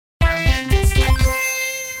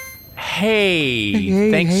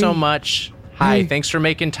Hey, thanks so much. Hi, thanks for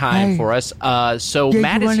making time for us. So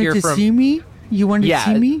Matt is here from... see me? You wanted to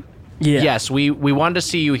see me? Yeah. Yes, we wanted to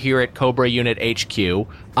see you here at Cobra Unit HQ.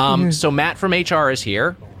 So Matt from HR is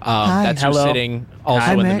here. That's who's sitting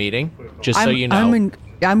also in the meeting, just so you know.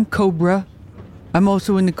 I'm Cobra. I'm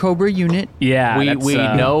also in the Cobra Unit. Yeah,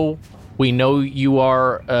 we know you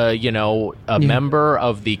are, a member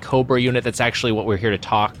of the Cobra Unit. That's actually what we're here to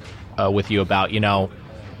talk with you about,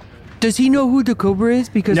 Does he know who the Cobra is?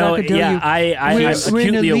 Because I can tell you, I'm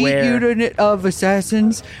acutely aware. We're an elite unit of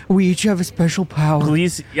assassins. We each have a special power.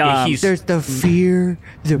 Please, there's the fear,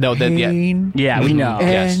 the pain. Yeah, we know.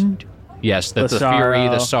 And yes, the fury,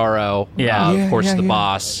 the sorrow. Of course, the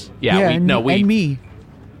boss. And me.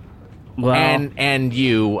 Well, and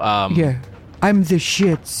you. I'm the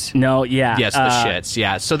shits. No, yeah. Yes, the shits.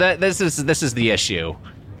 Yeah. So this is the issue.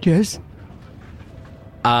 Yes.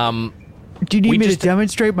 Do you need me to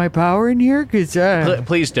demonstrate my power in here? Because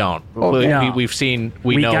please don't. Okay. We've seen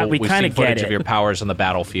footage of your powers on the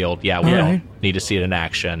battlefield. Yeah, we don't need to see it in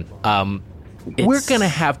action. We're gonna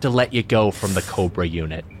have to let you go from the Cobra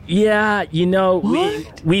Unit. Yeah,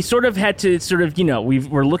 we sort of had to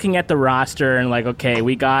we're looking at the roster and like, okay,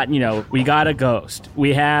 we got a ghost.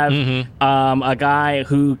 We have a guy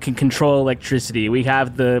who can control electricity. We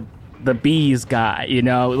have the bees guy.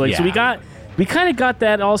 So we kind of got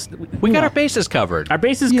that all. We got our bases covered. Our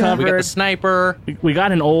bases covered. We got the sniper. We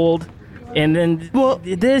got an old. And then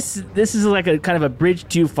this is like a kind of a bridge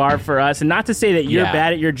too far for us. And not to say that you're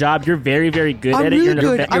bad at your job. You're very, very good at it. Really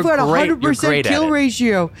good. I've got 100% kill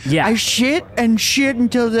ratio. Yeah. I shit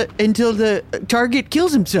until the target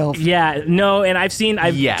kills himself. Yeah. No. And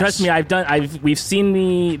trust me. We've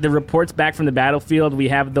seen the reports back from the battlefield. We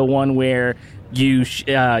have the one where you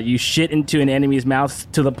shit into an enemy's mouth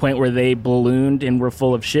to the point where they ballooned and were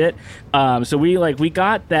full of shit. So we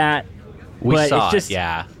got that. We saw it's just, it.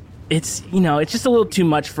 Yeah. It's it's just a little too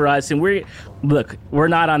much for us, and we're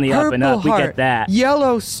not on the up and up. Purple heart, we get that.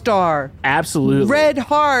 Yellow star, absolutely. Red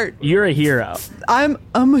heart. You're a hero. I'm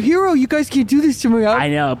a hero. You guys can't do this to me. I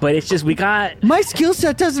know, but it's just my skill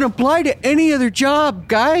set doesn't apply to any other job,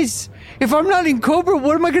 guys. If I'm not in Cobra,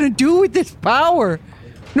 what am I gonna do with this power?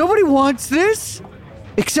 Nobody wants this,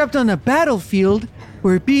 except on the battlefield,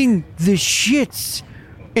 where being the shits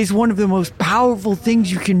is one of the most powerful things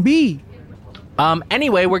you can be.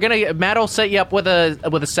 Anyway, Matt will set you up with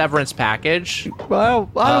a severance package. Well,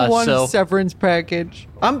 I don't want a severance package.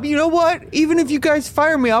 You know what? Even if you guys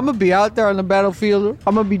fire me, I'm gonna be out there on the battlefield.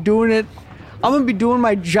 I'm gonna be doing it. I'm gonna be doing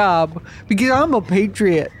my job because I'm a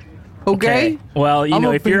patriot. Okay? Well,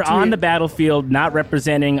 if you're on the battlefield not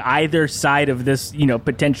representing either side of this,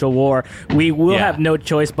 potential war, we will have no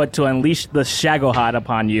choice but to unleash the Shagohod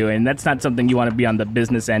upon you, and that's not something you want to be on the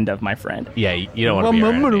business end of, my friend. Yeah, you don't want to be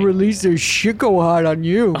I'm going to release the Shagohod on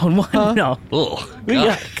you. Oh, what? Huh? No. Ugh,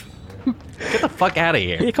 get the fuck out of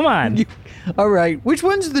here. Yeah, come on. All right. Which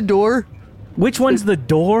one's the door? Which one's the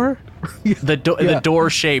door? The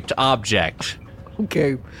door-shaped object.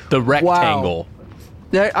 Okay. The rectangle. Wow.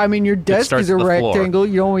 Your desk is a rectangle.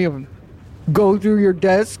 You don't even go through your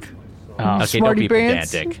desk. Okay, Smarty don't be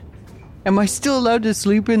pants. pedantic. Am I still allowed to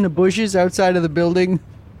sleep in the bushes outside of the building?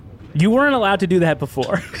 You weren't allowed to do that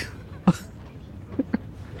before.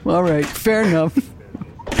 All right, fair enough.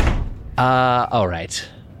 All right.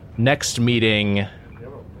 Next meeting,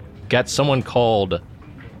 got someone called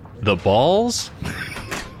the Balls?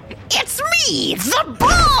 It's me, the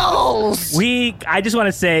Balls! I just want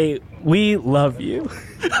to say, we love you.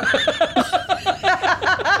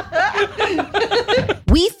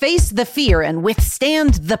 We face the fear and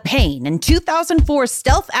withstand the pain in 2004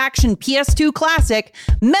 stealth action PS2 classic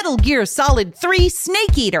Metal Gear Solid 3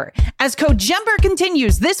 Snake Eater as Kojember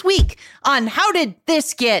continues this week on How Did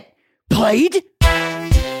This Get Played?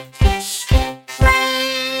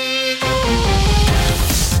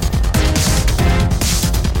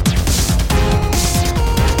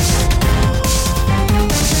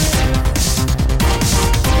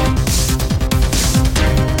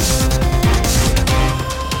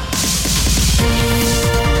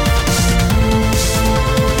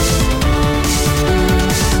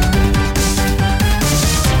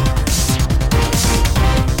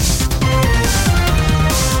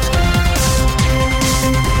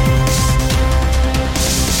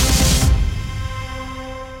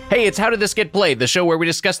 Hey, it's How Did This Get Played, the show where we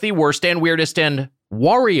discuss the worst and weirdest and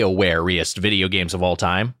WarioWareiest video games of all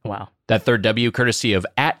time. Wow. That third W courtesy of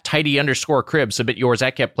 @tidy_crib. Submit yours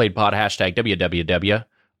at GetPlayedPod, #WWW.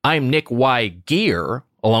 I'm Nick Y. Gear,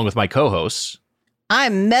 along with my co-hosts.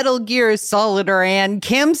 I'm Metal Gear Solid and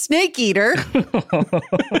Kim Snake Eater.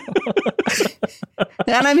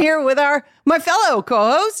 And I'm here with my fellow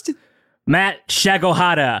co-host, Matt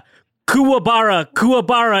Shagohata. Kuwabara,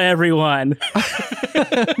 everyone.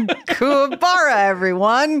 Kuwabara,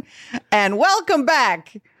 everyone. And welcome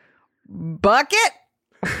back, Bucket.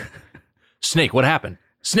 Snake, what happened?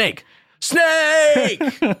 Snake!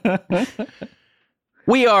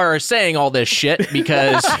 We are saying all this shit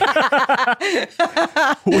because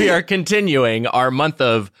we are continuing our month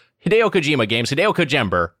of Hideo Kojima games, Hideo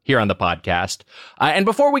Kojember, here on the podcast. And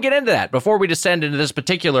before we get into that, before we descend into this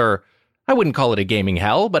particular, I wouldn't call it a gaming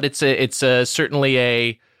hell, but it's certainly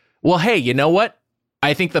a, well, hey, you know what?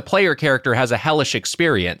 I think the player character has a hellish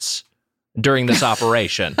experience during this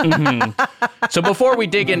operation. So before we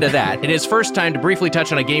dig into that, it is first time to briefly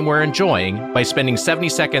touch on a game we're enjoying by spending 70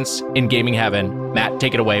 seconds in gaming heaven. Matt,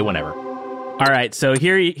 take it away whenever. All right, so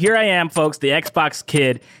here I am, folks, the Xbox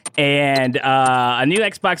kid, and a new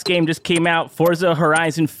Xbox game just came out, Forza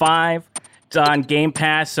Horizon 5. It's on Game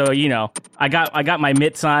Pass, so, you know, I got my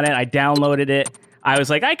mitts on it. I downloaded it. I was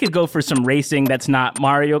like, I could go for some racing that's not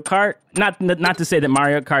Mario Kart. Not to say that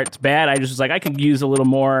Mario Kart's bad. I just was like, I could use a little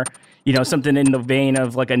more, you know, something in the vein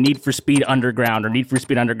of like a Need for Speed Underground or Need for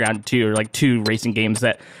Speed Underground 2, or like two racing games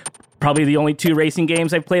that probably the only two racing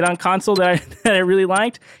games I've played on console that I really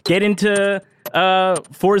liked. Get into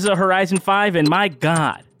Forza Horizon 5, and my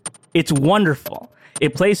God, it's wonderful.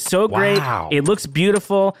 It plays so great. Wow. It looks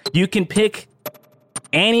beautiful. You can pick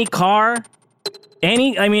any car. I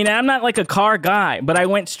mean, I'm not like a car guy, but I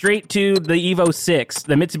went straight to the Evo 6.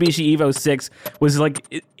 The Mitsubishi Evo 6 was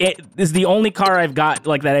like, it is the only car I've got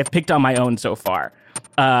like that I've picked on my own so far.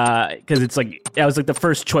 Because it's like, that was like the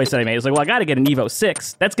first choice that I made. I was like, well, I got to get an Evo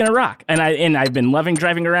 6. That's going to rock. And I've been loving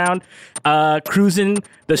driving around, cruising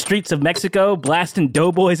the streets of Mexico, blasting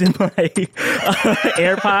doughboys in my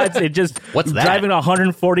AirPods. It just What's that? Driving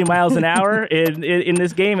 140 miles an hour in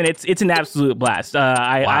this game. And it's an absolute blast.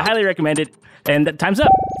 I highly recommend it. And time's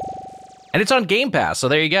up. And it's on Game Pass, so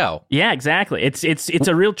there you go. Yeah, exactly. It's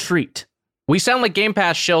a real treat. We sound like Game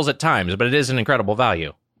Pass shills at times, but it is an incredible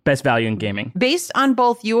value. Best value in gaming. Based on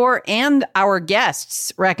both your and our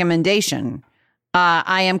guests' recommendation,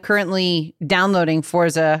 I am currently downloading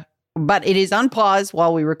Forza, but it is on pause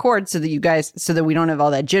while we record so that we don't have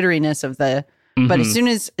all that jitteriness of the. Mm-hmm. But as soon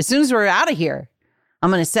as we're out of here,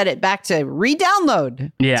 I'm going to set it back to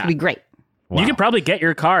re-download. Yeah, it's going to be great. Wow. You could probably get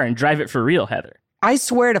your car and drive it for real, Heather. I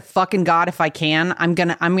swear to fucking God, if I can, I'm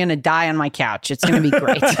gonna die on my couch. It's gonna be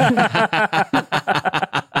great.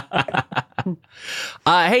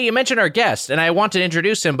 Hey, you mentioned our guest, and I want to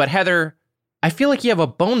introduce him, but Heather, I feel like you have a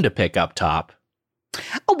bone to pick up top.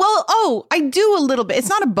 I do a little bit. It's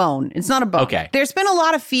not a bone. Okay. There's been a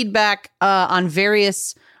lot of feedback on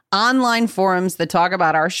various online forums that talk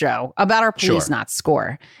about our show, about our Please Not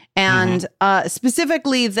score. And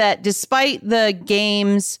specifically that despite the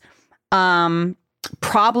game's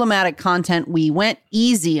problematic content, we went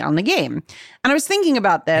easy on the game. And I was thinking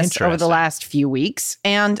about this over the last few weeks,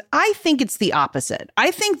 and I think it's the opposite.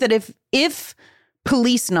 I think that if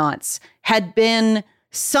Police Knots had been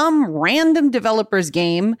some random developer's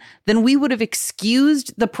game, then we would have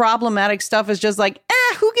excused the problematic stuff as just like,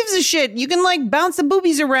 who gives a shit? You can like bounce the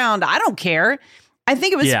boobies around. I don't care. I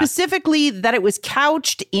think it was specifically that it was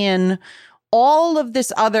couched in all of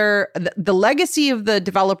this other, the legacy of the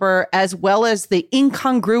developer, as well as the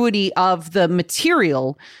incongruity of the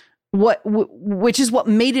material, which is what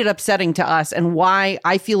made it upsetting to us and why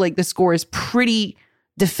I feel like the score is pretty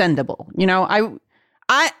defendable. You know,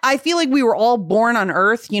 I feel like we were all born on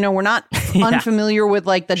Earth. You know, we're not unfamiliar with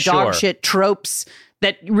like the dog shit tropes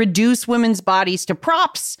that reduce women's bodies to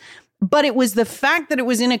props. But it was the fact that it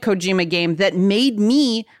was in a Kojima game that made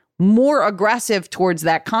me more aggressive towards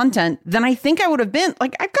that content than I think I would have been.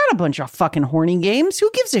 Like, I've got a bunch of fucking horny games. Who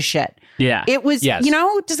gives a shit? Yeah. It was, you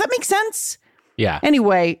know, does that make sense? Yeah.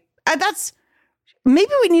 Anyway,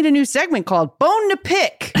 maybe we need a new segment called Bone to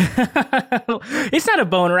Pick. It's not a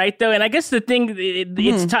bone, right, though? And I guess the thing,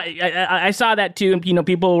 I saw that too. And, you know,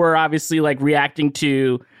 people were obviously like reacting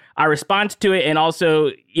to our response to it, and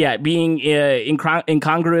also, being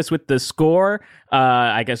incongruous with the score.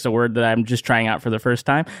 I guess a word that I'm just trying out for the first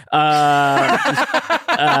time. But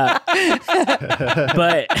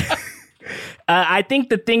I think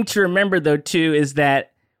the thing to remember, though, too, is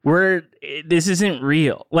that this isn't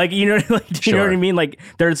real. Like, you know, you know what I mean? Like,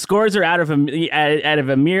 their scores are out of a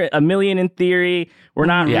million in theory. We're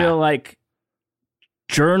not real, like,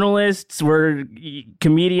 journalists. We're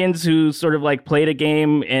comedians who sort of like played a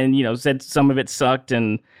game and, you know, said some of it sucked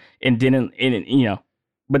and didn't, you know,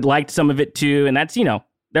 but liked some of it too. And that's, you know,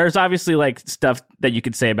 there's obviously like stuff that you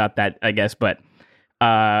could say about that, I guess, but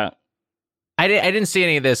I didn't see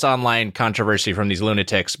any of this online controversy from these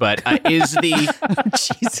lunatics, but is the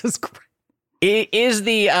Jesus Christ. Is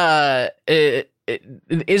the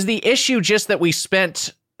issue just that we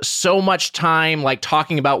spent so much time like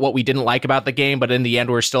talking about what we didn't like about the game, but in the end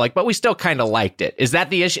we're still like, but we still kind of liked it? Is that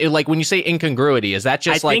the issue? Like when you say incongruity, is that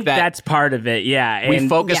just I like think that? That's part of it. Yeah. We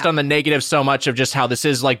focused on the negative so much of just how this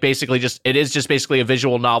is like basically it is just basically a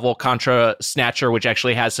visual novel, Contra Snatcher, which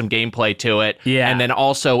actually has some gameplay to it. Yeah. And then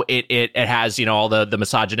also it has, all the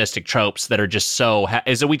misogynistic tropes that are just so,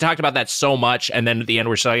 is that we talked about that so much. And then at the end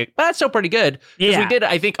we're still like, that's still pretty good. Because we did,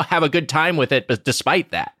 I think, have a good time with it, but despite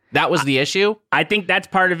that. That was the issue? I think that's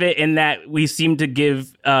part of it, in that we seem to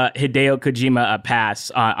give Hideo Kojima a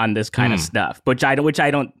pass on this kind of stuff, which I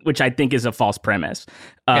think is a false premise.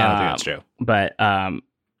 I don't think that's true. But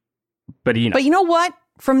But you know what?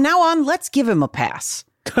 From now on, let's give him a pass.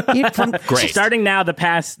 Great. Starting now, the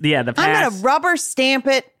pass. I'm gonna rubber stamp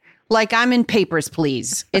it like I'm in Papers,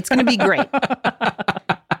 Please. It's gonna be great.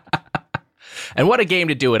 And what a game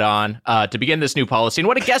to do it on, to begin this new policy, and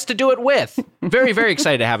what a guest to do it with. Very, very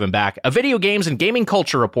excited to have him back. A video games and gaming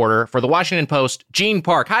culture reporter for the Washington Post, Gene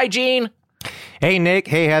Park. Hi, Gene. Hey, Nick.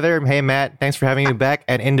 Hey, Heather. Hey, Matt. Thanks for having me back.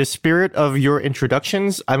 And in the spirit of your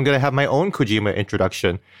introductions, I'm going to have my own Kojima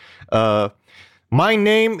introduction. My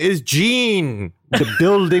name is Gene, the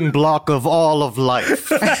building block of all of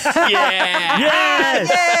life. Yeah. Yes.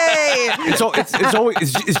 Yay! It's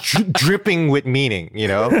always dripping with meaning,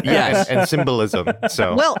 Yes. and symbolism.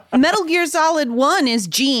 So Well, Metal Gear Solid 1 is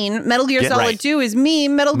Gene. Metal Gear Solid right. 2 is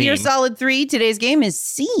meme. Metal Gear Meme. Solid 3, today's game, is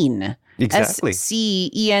Scene. Exactly.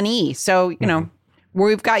 SCENE. So,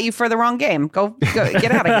 we've got you for the wrong game. Go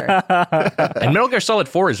get out of here. And Metal Gear Solid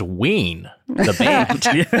 4 is Ween, the band.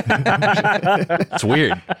 It's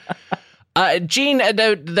weird. Gene,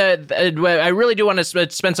 I really do want to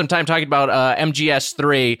spend some time talking about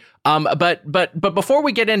MGS3. But before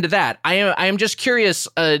we get into that, I am just curious,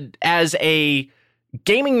 as a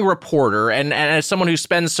gaming reporter and as someone who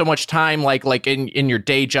spends so much time like in your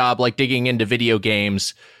day job, like digging into video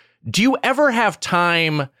games, do you ever have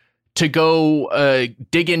time to go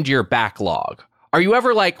dig into your backlog? Are you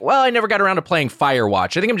ever like, well, I never got around to playing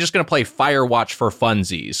Firewatch. I think I'm just going to play Firewatch for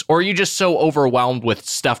funsies. Or are you just so overwhelmed with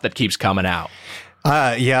stuff that keeps coming out?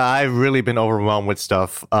 Yeah, I've really been overwhelmed with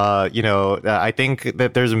stuff. I think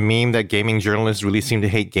that there's a meme that gaming journalists really seem to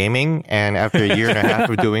hate gaming. And after a year and a half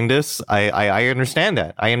of doing this, I understand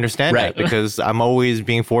that. I understand Right. that because I'm always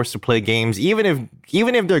being forced to play games, even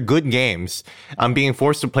if they're good games. I'm being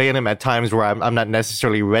forced to play them at times where I'm not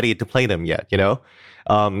necessarily ready to play them yet,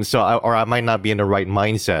 or I might not be in the right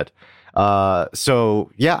mindset.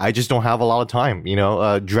 So yeah, I just don't have a lot of time,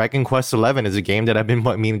 Dragon Quest 11 is a game that I've been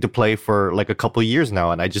meaning to play for like a couple of years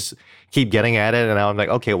now. And I just keep getting at it. And now I'm like,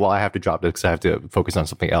 okay, well, I have to drop this because I have to focus on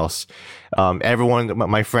something else.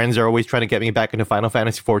 My friends are always trying to get me back into Final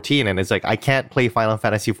Fantasy 14. And it's like, I can't play Final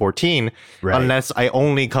Fantasy 14 unless I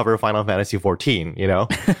only cover Final Fantasy 14,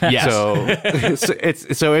 Yes.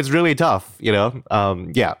 So it's really tough,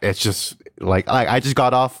 yeah, it's just like, I just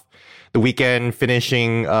got off the weekend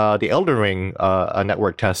finishing the Elden Ring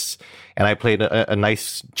network tests, and I played a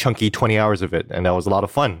nice chunky 20 hours of it, and that was a lot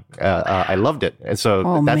of fun. I loved it, and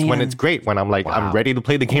so that's when it's great, when I'm like, I'm ready to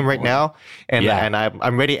play the game right now, and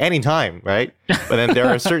I'm ready anytime, right? But then there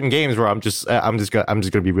are certain games where I'm just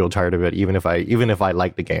gonna be real tired of it, even if I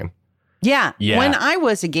like the game. Yeah. When I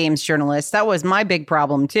was a games journalist, that was my big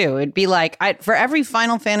problem too. It'd be like, for every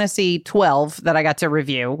Final Fantasy 12 that I got to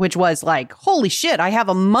review, which was like, holy shit, I have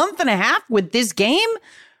a month and a half with this game?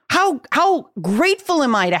 How grateful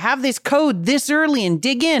am I to have this code this early and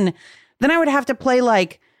dig in? Then I would have to play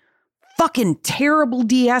like fucking terrible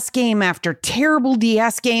DS game after terrible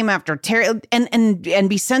DS game after and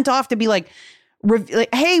be sent off to be like,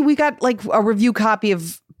 hey, we got like a review copy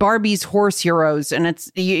of Barbie's Horse Heroes, and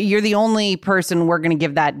you're the only person we're going to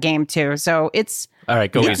give that game to. So it's all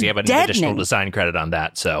right. Go easy. I have an deadening. additional design credit on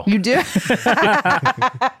that. So You do?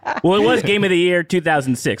 Well, it was Game of the Year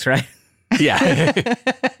 2006, right? yeah,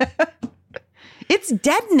 It's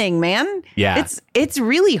deadening, man. Yeah. It's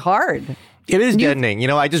really hard. It is deadening.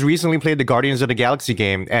 I just recently played the Guardians of the Galaxy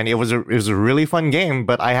game, and it was a really fun game,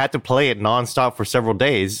 but I had to play it nonstop for several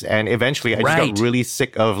days, and eventually I just got really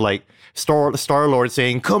sick of like Star-Lord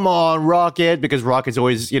saying, "Come on, Rocket," because Rocket's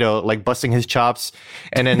always, like busting his chops.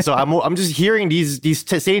 And then so I'm just hearing these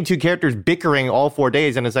same two characters bickering all 4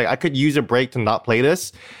 days, and it's like I could use a break to not play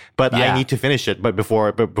this, but I need to finish it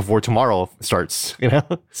before tomorrow starts,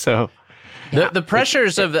 So the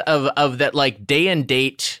pressures of that like day and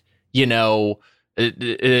date,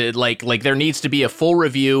 like there needs to be a full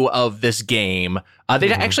review of this game.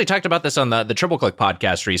 They actually talked about this on the Triple Click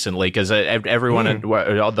podcast recently, because everyone,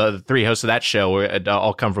 all the three hosts of that show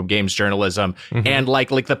all come from games journalism, and like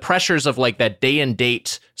the pressures of like that day and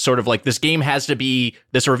date sort of like this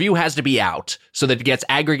review has to be out so that it gets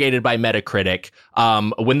aggregated by Metacritic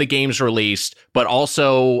when the game's released, but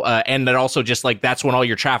also and then also just like that's when all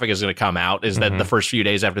your traffic is going to come out, is that the first few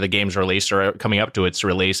days after the game's released or coming up to its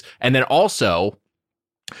release, and then also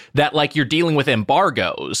that like you're dealing with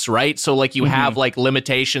embargoes, right? So like you have like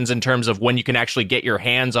limitations in terms of when you can actually get your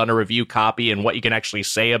hands on a review copy and what you can actually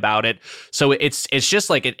say about it. So it's just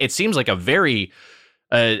like it seems like a very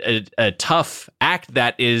a tough act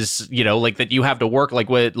that is, you know, like that you have to work like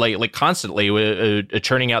with like constantly with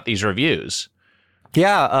churning out these reviews.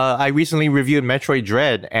 Yeah, I recently reviewed Metroid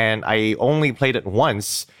Dread, and I only played it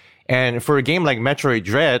once. And for a game like Metroid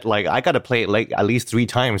Dread, like I got to play it like at least 3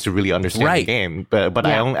 times to really understand the game. But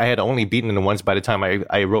I had only beaten it once by the time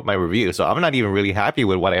I wrote my review. So I'm not even really happy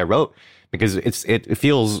with what I wrote, because it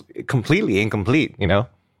feels completely incomplete, you know?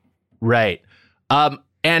 Right. And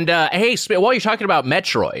hey, while you're talking about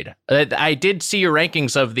Metroid, I did see your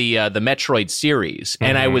rankings of the Metroid series,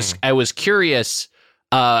 and I was curious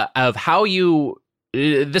of how you.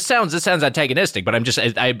 This sounds antagonistic, but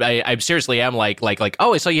I seriously am like,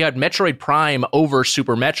 oh, so you had Metroid Prime over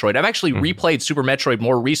Super Metroid. I've actually replayed Super Metroid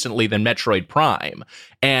more recently than Metroid Prime.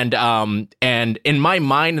 And in my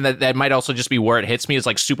mind, that might also just be where it hits me, is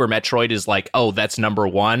like Super Metroid is like, oh, that's number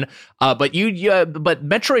one. But but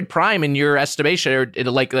Metroid Prime, in your estimation, or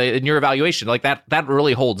like in your evaluation, like that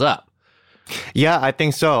really holds up. Yeah, I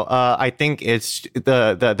think so. I think it's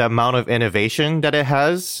the amount of innovation that it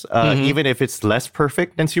has, even if it's less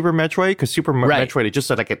perfect than Super Metroid, because Super Metroid is just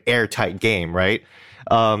like an airtight game, right?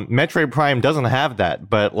 Metroid Prime doesn't have that,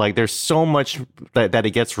 but like there's so much that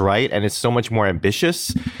it gets right, and it's so much more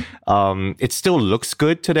ambitious. It still looks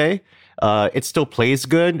good today. It still plays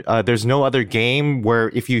good. There's no other game where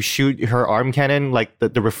if you shoot her arm cannon, like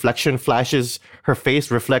the reflection flashes, her face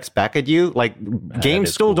reflects back at you. Like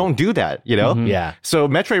games still don't do that, you know? Yeah. So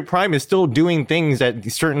Metroid Prime is still doing things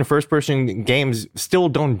that certain first-person games still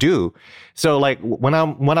don't do. So like when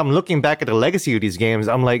I'm looking back at the legacy of these games,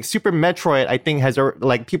 I'm like, Super Metroid, I think has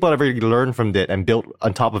like people have already learned from it and built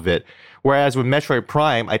on top of it. Whereas with Metroid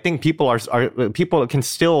Prime, I think people can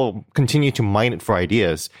still continue to mine it for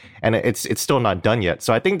ideas, and it's still not done yet.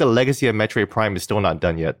 So I think the legacy of Metroid Prime is still not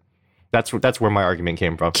done yet. That's where my argument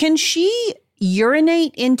came from. Can she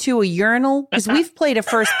urinate into a urinal? Because we've played a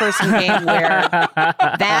first-person game where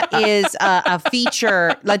that is a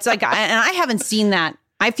feature. That's like, and I haven't seen that.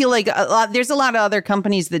 I feel like there's a lot of other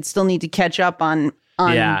companies that still need to catch up on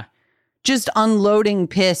just unloading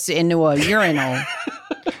piss into a urinal.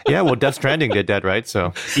 Yeah, well, Death Stranding did that, right?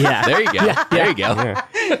 So yeah, there you go. Yeah, there you go.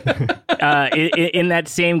 Yeah. In that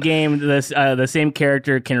same game, the same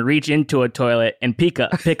character can reach into a toilet and pick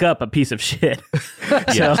up a piece of shit.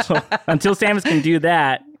 So until Samus can do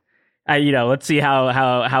that, let's see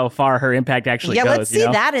how far her impact actually goes. Yeah, let's see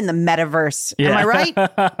that in the metaverse. Yeah. Am I right?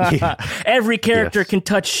 Yeah. Every character can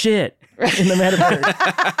touch shit in the metaverse.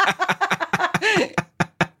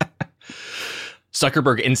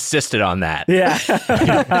 Zuckerberg insisted on that. Yeah.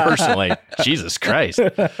 Personally. Jesus Christ.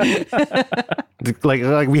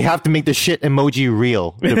 Like we have to make the shit emoji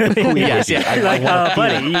real. Yes, yeah.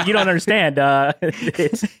 Buddy, you don't understand.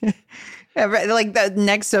 It's... Like the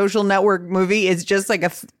next Social Network movie is just like a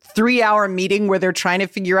 3-hour meeting where they're trying to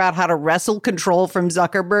figure out how to wrestle control from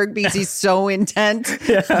Zuckerberg because he's so intent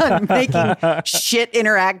on making shit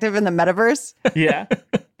interactive in the metaverse. Yeah.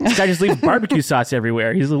 This guy just leaves barbecue sauce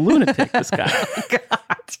everywhere. He's a lunatic, this guy. Oh, God.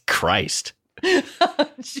 Christ. Oh,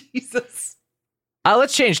 Jesus.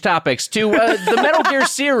 Let's change topics to the Metal Gear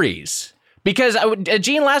series. Because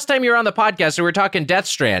Gene, last time you were on the podcast, we were talking Death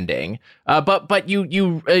Stranding, but you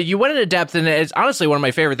went into depth, and it's honestly one of my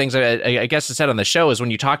favorite things I guess I said on the show is when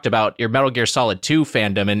you talked about your Metal Gear Solid 2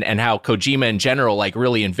 fandom and how Kojima in general like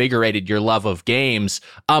really invigorated your love of games.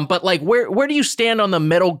 But like where do you stand on the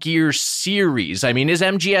Metal Gear series? I mean, is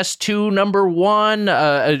MGS2 number one?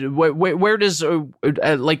 Where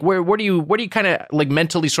do you kind of like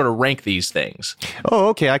mentally sort of rank these things? Oh,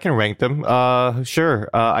 okay, I can rank them. Sure.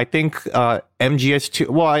 I think MGS2.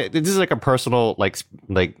 Well, this is like a personal like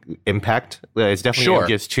impact. It's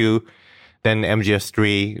definitely MGS2, then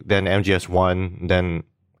MGS3, then MGS1, then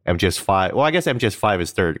MGS5. Well, I guess MGS5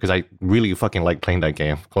 is third because I really fucking like playing that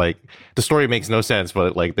game. Like the story makes no sense,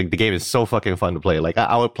 but like the game is so fucking fun to play. Like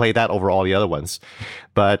I would play that over all the other ones.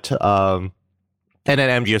 But and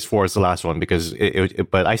then MGS4 is the last one because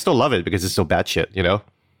but I still love it because it's so bad shit, you know?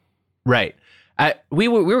 Right. We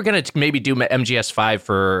were going to maybe do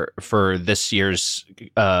MGS5 for this year's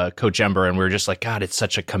Kojember, and we were just like, God, it's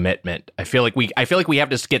such a commitment. I feel like we have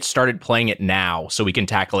to get started playing it now so we can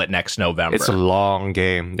tackle it next November. It's a long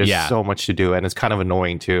game. There's so much to do, and it's kind of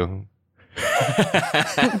annoying too.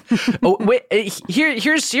 Oh, wait,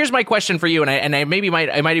 here's my question for you, and I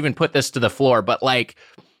might even put this to the floor, but like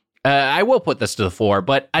I will put this to the floor.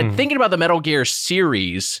 But thinking about the Metal Gear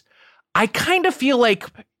series, I kind of feel like,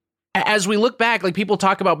 as we look back, like people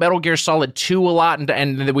talk about Metal Gear Solid 2 a lot,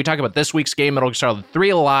 and we talk about this week's game, Metal Gear Solid 3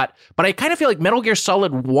 a lot, but I kind of feel like Metal Gear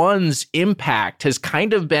Solid 1's impact has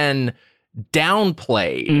kind of been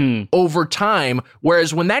downplayed over time,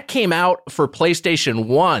 whereas when that came out for PlayStation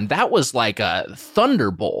 1, that was like a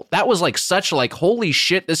thunderbolt. That was like such like, holy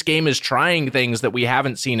shit, this game is trying things that we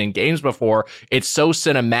haven't seen in games before. It's so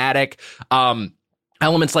cinematic.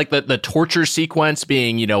 Elements like the torture sequence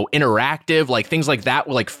being, interactive, like things like that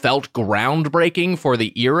were like felt groundbreaking for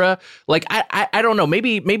the era. Like, I don't know,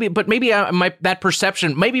 maybe my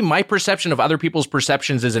perception of other people's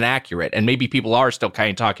perceptions is inaccurate. And maybe people are still kind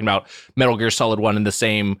of talking about Metal Gear Solid 1 in the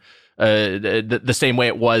same way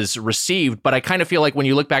it was received. But I kind of feel like when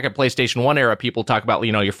you look back at PlayStation 1 era, people talk about,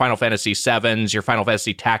 your Final Fantasy 7s, your Final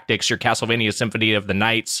Fantasy Tactics, your Castlevania Symphony of the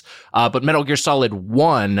Nights. But Metal Gear Solid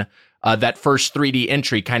 1, that first 3D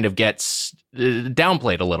entry kind of gets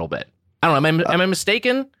downplayed a little bit. I don't know. Am I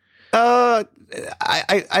mistaken? I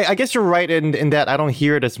guess you're right in that I don't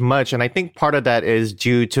hear it as much. And I think part of that is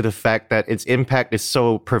due to the fact that its impact is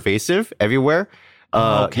so pervasive everywhere.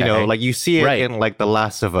 Like you see it in like The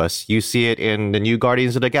Last of Us. You see it in the new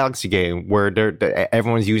Guardians of the Galaxy game, where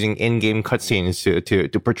everyone's using in-game cutscenes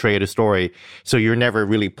to portray the story. So you're never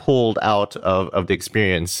really pulled out of the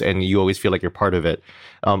experience, and you always feel like you're part of it.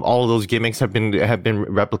 All of those gimmicks have been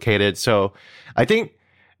replicated. So I think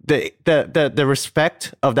the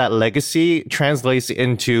respect of that legacy translates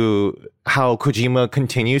into how Kojima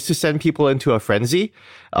continues to send people into a frenzy.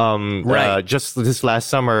 Just this last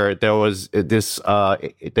summer, there was this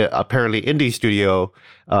apparently indie studio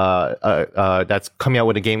that's coming out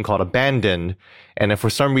with a game called Abandoned. And if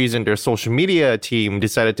for some reason their social media team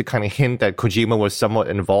decided to kind of hint that Kojima was somewhat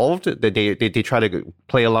involved, that they try to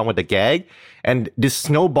play along with the gag, and this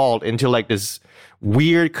snowballed into like this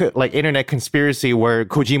weird like internet conspiracy where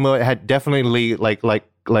Kojima had definitely like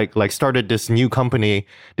started this new company,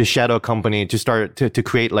 this shadow company, to start to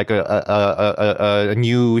create like a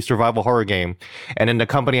new survival horror game. And then the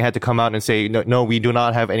company had to come out and say, no, we do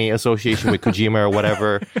not have any association with Kojima or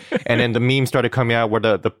whatever. And then the meme started coming out where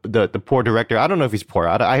the poor director, I don't know if he's poor,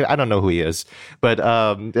 I don't know who he is, but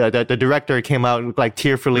the director came out like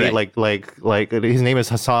tearfully, like his name is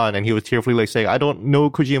Hassan, and he was tearfully like saying, I don't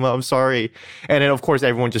know Kojima, I'm sorry. And then of course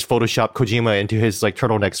everyone just photoshopped Kojima into his like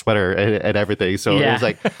turtleneck sweater and everything. So it was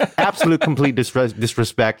like absolute complete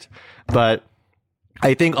disrespect. But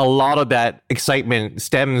I think a lot of that excitement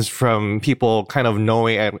stems from people kind of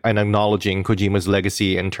knowing and acknowledging Kojima's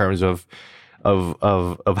legacy in terms of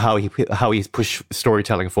how he's pushed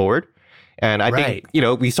storytelling forward. And I think,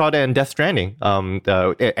 we saw that in Death Stranding.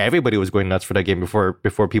 Everybody was going nuts for that game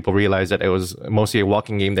before people realized that it was mostly a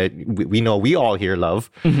walking game that we know we all here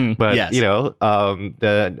love. Mm-hmm. But,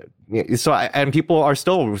 and people are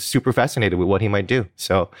still super fascinated with what he might do.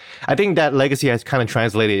 So I think that legacy has kind of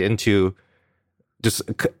translated into just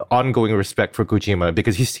ongoing respect for Kojima,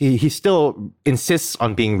 because he still insists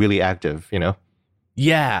on being really active,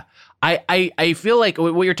 Yeah. I feel like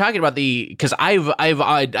what you're talking about, because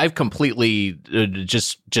I've completely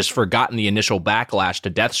just forgotten the initial backlash to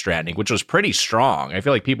Death Stranding, which was pretty strong. I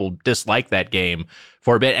feel like people disliked that game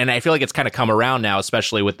for a bit, and I feel like it's kind of come around now,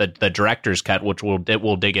 especially with the director's cut, which we'll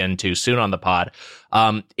dig into soon on the pod.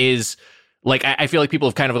 Is like I feel like people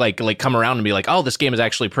have kind of like come around and be like, oh, this game is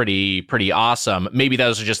actually pretty awesome. Maybe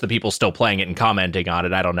those are just the people still playing it and commenting on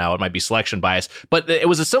it. I don't know. It might be selection bias. But it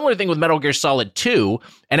was a similar thing with Metal Gear Solid 2.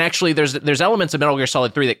 And actually, there's elements of Metal Gear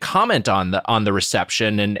Solid 3 that comment on the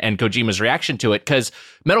reception and Kojima's reaction to it. Because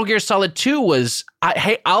Metal Gear Solid 2 was,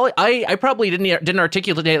 I probably didn't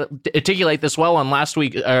articulate this well on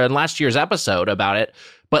last year's episode about it.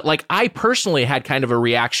 But like, I personally had kind of a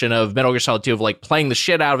reaction of Metal Gear Solid 2 of like playing the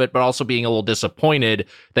shit out of it, but also being a little disappointed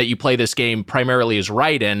that you play this game primarily as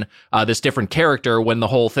Raiden, this different character, when the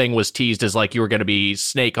whole thing was teased as like you were going to be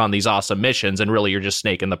Snake on these awesome missions, and really you're just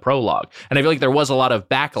Snake in the prologue. And I feel like there was a lot of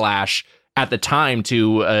backlash at the time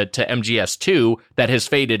to MGS2 that has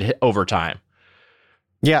faded over time.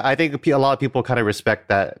 Yeah, I think a lot of people kind of respect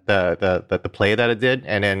that the play that it did,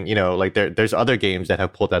 and then like there's other games that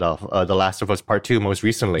have pulled that off. The Last of Us Part 2 most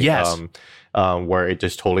recently, yes, where it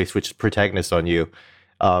just totally switched protagonists on you,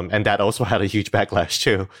 and that also had a huge backlash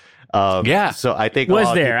too. Yeah. So I think Was a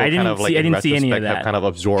lot there? of I people didn't kind of like see- I in didn't see any of retrospect have that. kind of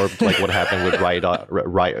absorbed like what happened with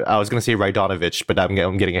I was going to say Raidonovich, but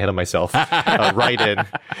I'm getting ahead of myself. Raiden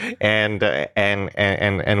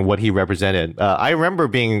and what he represented. I remember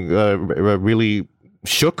being really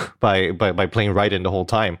shook by playing Raiden the whole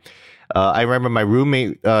time. I remember my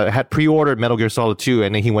roommate had pre-ordered Metal Gear Solid 2,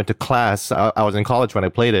 and then he went to class. I was in college when I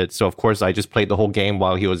played it, so of course I just played the whole game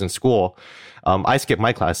while he was in school. I skipped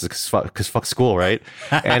my classes because fuck school, right?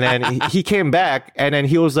 And then he came back, and then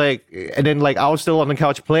he was like, and then like I was still on the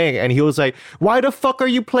couch playing, and he was like, "Why the fuck are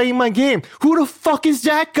you playing my game? Who the fuck is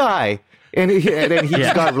that guy?" And then he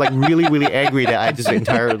just got like really, really angry that I just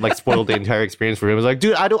spoiled the entire experience for him. I was like,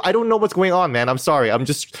 dude, I don't know what's going on, man. I'm sorry. I'm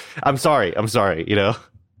sorry. You know.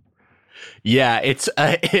 Yeah, it's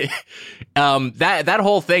that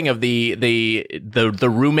whole thing of the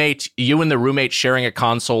roommate, you and the roommate sharing a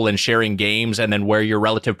console and sharing games, and then where your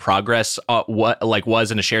relative progress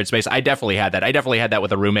was in a shared space. I definitely had that. I definitely had that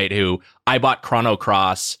with a roommate who I bought Chrono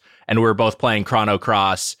Cross, and we were both playing Chrono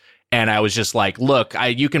Cross, and I was just like, "Look,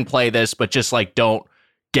 you can play this, but just like don't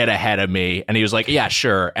get ahead of me." And he was like, "Yeah,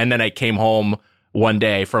 sure." And then I came home one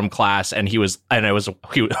day from class, and I was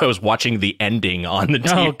watching the ending on the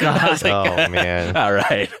TV. Oh God! I was like, Oh man! All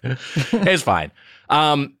right, it's fine.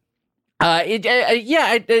 Well,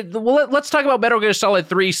 let's talk about Metal Gear Solid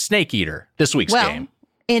 3 Snake Eater, this week's game.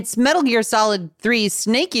 It's Metal Gear Solid 3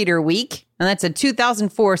 Snake Eater Week, and that's a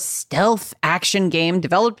 2004 stealth action game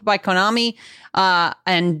developed by Konami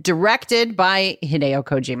and directed by Hideo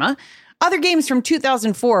Kojima. Other games from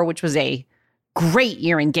 2004, which was a great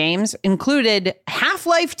year in games, included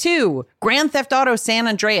Half-Life 2, Grand Theft Auto San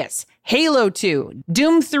Andreas, Halo 2,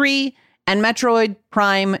 Doom 3, and Metroid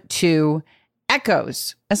Prime 2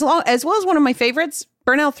 Echoes. As well as one of my favorites,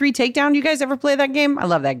 Burnout 3 Takedown. You guys ever play that game? I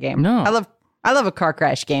love that game. No. I love a car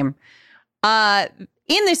crash game. In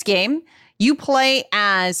this game, you play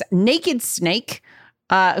as Naked Snake,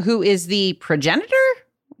 who is the progenitor?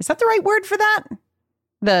 Is that the right word for that?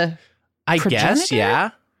 I guess,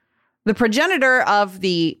 yeah. The progenitor of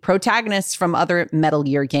the protagonists from other Metal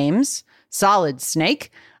Gear games, Solid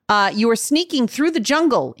Snake. You were sneaking through the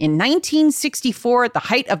jungle in 1964 at the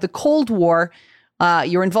height of the Cold War.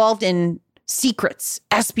 You're involved in secrets,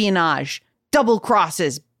 espionage, double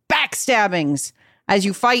crosses, backstabbings as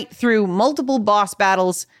you fight through multiple boss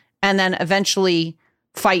battles and then eventually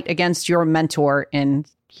fight against your mentor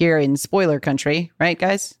here in spoiler country. Right,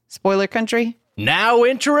 guys? Spoiler country? Now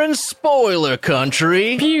entering spoiler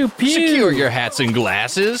country. Pew pew. Secure your hats and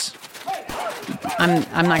glasses.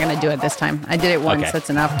 I'm not going to do it this time. I did it once. Okay. That's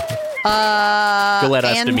enough. To let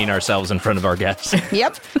us demean ourselves in front of our guests.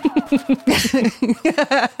 Yep.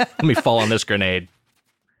 Let me fall on this grenade.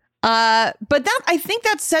 But I think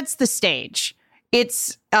that sets the stage.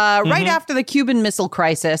 It's right after the Cuban Missile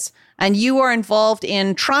Crisis, and you are involved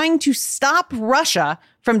in trying to stop Russia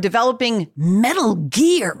from developing Metal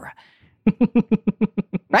Gear.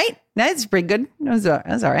 Right? That's pretty good. That was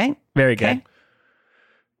all right. Very good. Okay.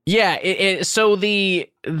 Yeah. So the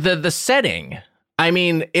setting. I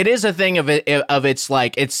mean, it is a thing of it's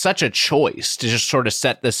like it's such a choice to just sort of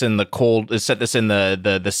set this in the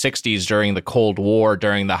 60s during the Cold War,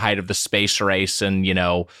 during the height of the space race and,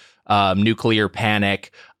 nuclear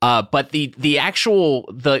panic. But the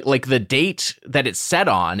date that it's set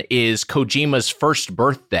on is Kojima's first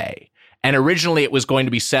birthday. And originally it was going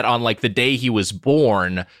to be set on like the day he was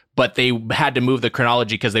born, but they had to move the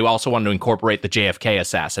chronology because they also wanted to incorporate the JFK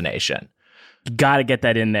assassination. Got to get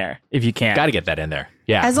that in there if you can. Got to get that in there.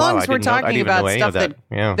 Yeah. As long as we're I talking didn't know about any stuff of that.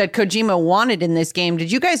 Yeah. that Kojima wanted in this game,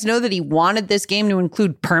 did you guys know that he wanted this game to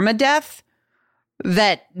include permadeath?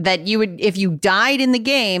 That you would, if you died in the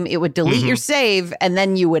game, it would delete your save, and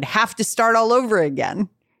then you would have to start all over again.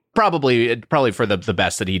 Probably for the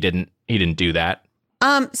best that he didn't do that.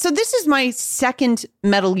 So this is my second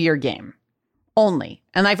Metal Gear game only,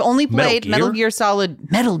 and I've only played Metal Gear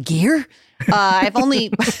Solid. Metal Gear. I've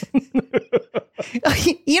only,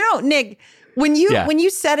 Nick, when you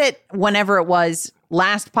said it, whenever it was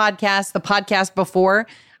last podcast, the podcast before,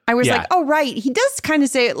 I was like, oh right, he does kind of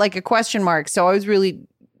say it like a question mark. So I was really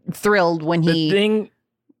thrilled when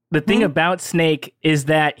The thing about Snake is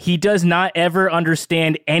that he does not ever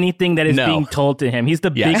understand anything that is being told to him. He's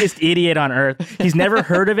the biggest idiot on earth. He's never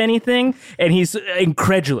heard of anything, and he's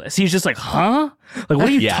incredulous. He's just like, huh? Like, what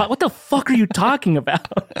are you? What the fuck are you talking about?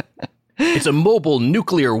 It's a mobile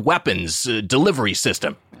nuclear weapons delivery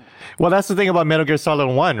system. Well, that's the thing about Metal Gear Solid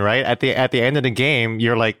 1, right? At the end of the game,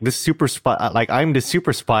 you're like this super spy, like I'm the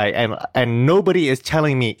super spy, and nobody is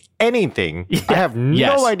telling me anything. Yeah. I have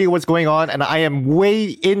no idea what's going on, and I am way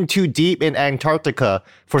in too deep in Antarctica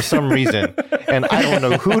for some reason, and I don't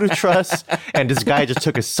know who to trust. And this guy just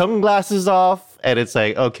took his sunglasses off, and it's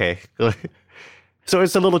like, okay, so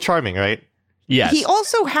it's a little charming, right? Yes. He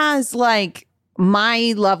also has like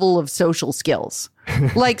my level of social skills.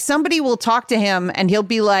 Like somebody will talk to him and he'll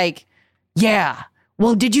be like, yeah,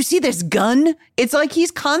 well, did you see this gun? It's like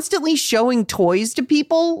he's constantly showing toys to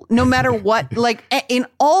people, no matter what. Like in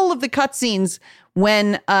all of the cutscenes,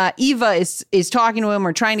 when Eva is talking to him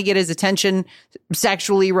or trying to get his attention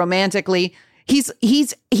sexually, romantically,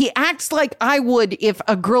 he acts like I would if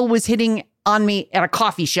a girl was hitting on me at a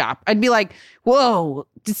coffee shop. I'd be like, whoa,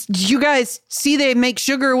 did you guys see they make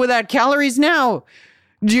sugar without calories now?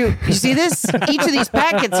 You see this? Each of these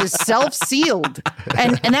packets is self-sealed.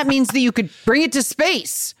 And that means that you could bring it to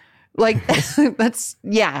space. Like, that's,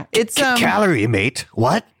 yeah. It's calorie, mate.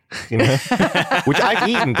 What? You know? Which I've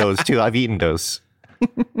eaten those, too. I've eaten those.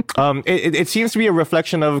 It seems to be a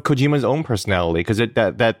reflection of Kojima's own personality, because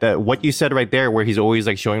that what you said right there, where he's always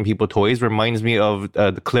like showing people toys, reminds me of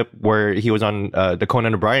the clip where he was on the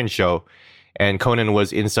Conan O'Brien show, and Conan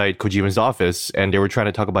was inside Kojima's office, and they were trying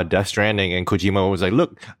to talk about Death Stranding, and Kojima was like,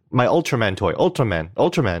 "Look, my Ultraman toy,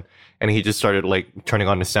 Ultraman," and he just started like turning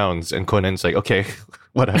on the sounds, and Conan's like, "Okay,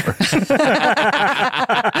 whatever."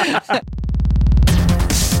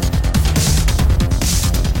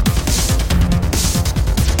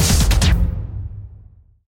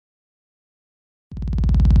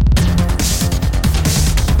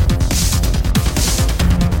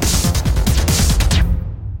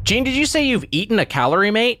 Gene, did you say you've eaten a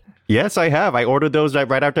calorie mate? Yes, I have. I ordered those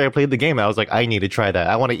right after I played the game. I was like, I need to try that.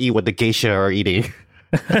 I want to eat what the geisha are eating.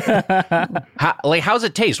 How's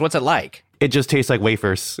it taste? What's it like? It just tastes like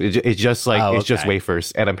wafers. It's just like it's just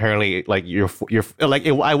wafers. And apparently, like you're like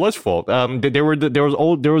I was full. There was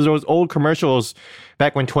those old commercials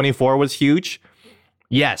back when 24 was huge.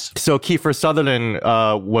 Yes. So Kiefer Sutherland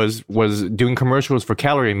was doing commercials for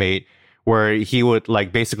Calorie Mate, where he would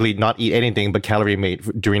like basically not eat anything but Calorie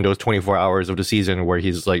Mate during those 24 hours of the season where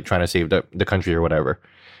he's like trying to save the country or whatever.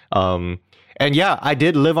 And yeah, I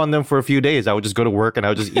did live on them for a few days. I would just go to work and I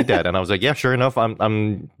would just eat that. And I was like, yeah, sure enough,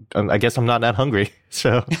 I guess I'm not that hungry.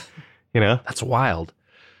 So, you know, that's wild.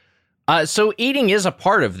 So eating is a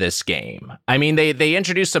part of this game. I mean, they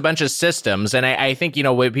introduced a bunch of systems, and I think, you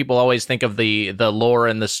know, when people always think of the lore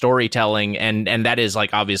and the storytelling, and that is like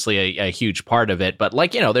obviously a huge part of it. But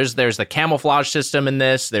like, you know, there's the camouflage system in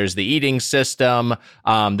this. There's the eating system.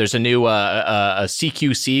 There's a new a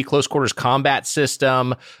CQC, close quarters combat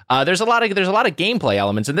system. There's a lot of gameplay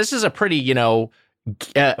elements, and this is a pretty, you know,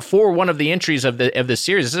 for one of the entries of the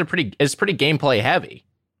series, it's pretty gameplay heavy.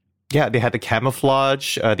 Yeah, they had the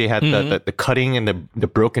camouflage, they had the cutting and the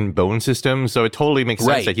broken bone system. So it totally makes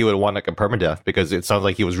sense that he would want like a permadeath, because it sounds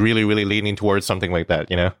like he was really, really leaning towards something like that,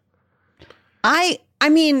 you know? I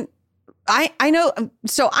mean, I know.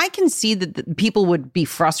 So I can see that people would be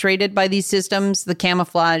frustrated by these systems, the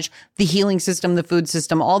camouflage, the healing system, the food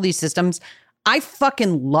system, all these systems. I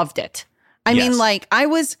fucking loved it. I mean, like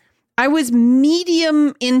I was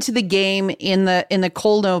medium into the game in the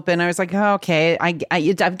cold open. I was like, oh, okay,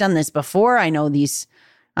 I've done this before. I know these.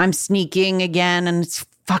 I'm sneaking again, and it's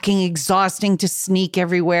fucking exhausting to sneak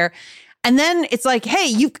everywhere. And then it's like, hey,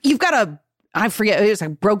 you've got I forget, it was a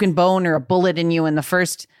broken bone or a bullet in you, and the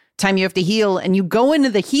first time you have to heal, and you go into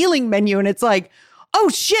the healing menu, and it's like, oh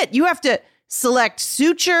shit, you have to select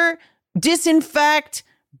suture, disinfect,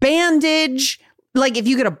 bandage. Like if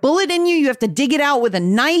you get a bullet in you, you have to dig it out with a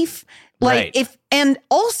knife. Like and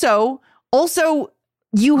also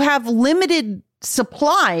you have limited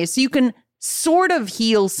supplies, so you can sort of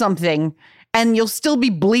heal something and you'll still be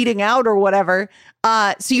bleeding out or whatever.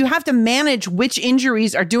 So you have to manage which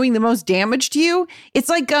injuries are doing the most damage to you. It's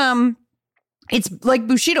like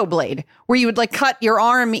Bushido Blade, where you would like cut your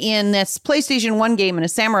arm in this PlayStation 1 game and a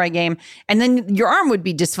samurai game, and then your arm would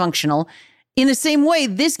be dysfunctional. In the same way,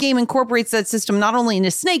 this game incorporates that system not only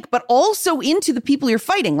into Snake, but also into the people you're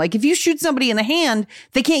fighting. Like, if you shoot somebody in the hand,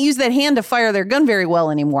 they can't use that hand to fire their gun very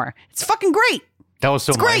well anymore. It's fucking great. That was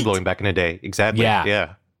so mind-blowing back in the day. Exactly.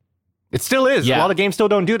 Yeah. It still is. Yeah. A lot of games still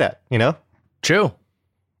don't do that, you know? True.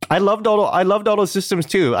 I loved all those systems,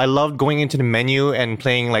 too. I loved going into the menu and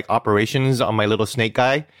playing, like, operations on my little Snake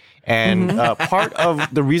guy. And part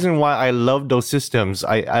of the reason why I love those systems,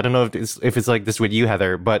 I don't know if it's like this with you,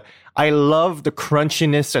 Heather, but I love the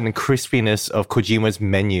crunchiness and the crispiness of Kojima's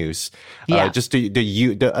menus. Just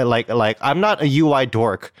like I'm not a UI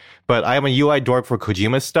dork, but I am a UI dork for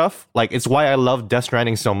Kojima stuff. Like, it's why I love Death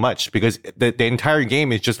Stranding so much, because the entire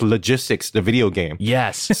game is just logistics, the video game.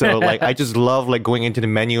 Yes. So like, I just love like going into the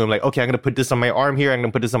menu and like, okay, I'm going to put this on my arm here. I'm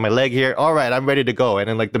going to put this on my leg here. All right, I'm ready to go. And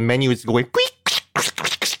then like the menu is going,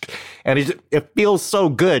 and it feels so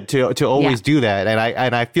good to always do that.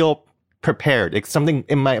 And I feel prepared. It's something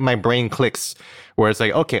in my brain clicks where it's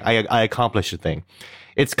like, okay, I accomplished a thing.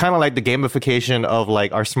 It's kind of like the gamification of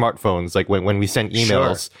like our smartphones, like when we send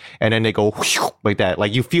emails and then they go like that.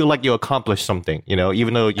 Like you feel like you accomplished something, you know,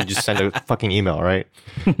 even though you just sent a fucking email, right?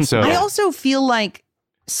 So I also feel like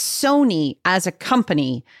Sony as a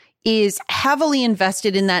company is heavily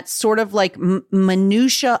invested in that sort of like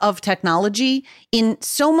minutia of technology in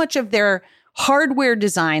so much of their hardware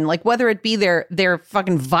design, like whether it be their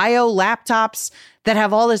fucking Vio laptops that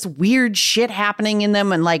have all this weird shit happening in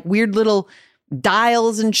them and like weird little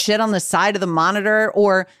dials and shit on the side of the monitor,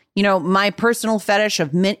 or, you know, my personal fetish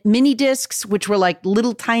of mini discs, which were like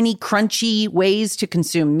little tiny crunchy ways to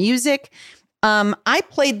consume music. I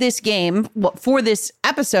played this game for this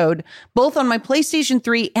episode, both on my PlayStation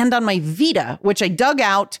 3 and on my Vita, which I dug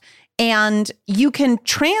out, and you can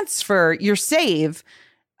transfer your save.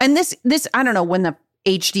 And this, I don't know when the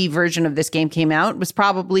HD version of this game came out. It was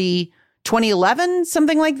probably 2011,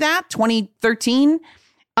 something like that, 2013.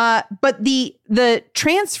 But the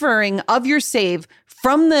transferring of your save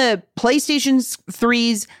from the PlayStation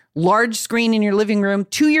 3's large screen in your living room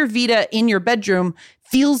to your Vita in your bedroom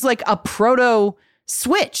feels like a proto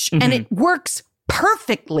Switch, and it works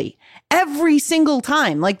perfectly every single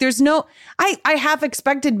time. Like there's no, I half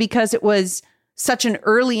expected, because it was such an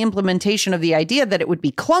early implementation of the idea, that it would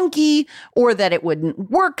be clunky or that it wouldn't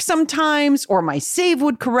work sometimes or my save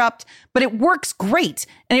would corrupt, but it works great.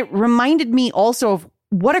 And it reminded me also of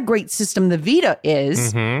what a great system the Vita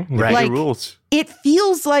is. right. Like, The rules. it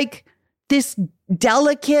feels like this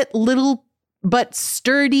delicate little but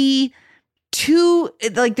sturdy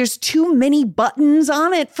there's too many buttons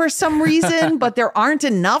on it for some reason, but there aren't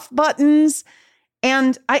enough buttons.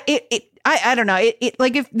 And I don't know. It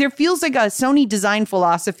like, if there feels like a Sony design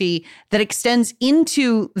philosophy that extends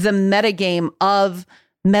into the metagame of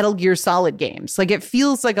Metal Gear Solid games. Like it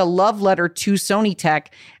feels like a love letter to Sony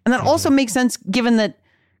tech. And that also makes sense given that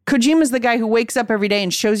Kojima's the guy who wakes up every day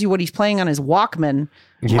and shows you what he's playing on his Walkman,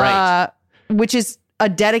 which is a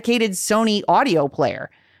dedicated Sony audio player.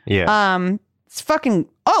 Yeah. It's fucking,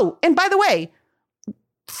 oh, and by the way,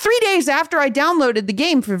 3 days after I downloaded the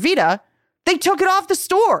game for Vita, they took it off the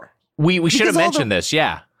store. We should have mentioned this,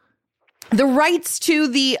 yeah. The rights to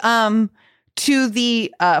the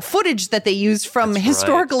footage that they used from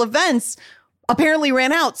historical events apparently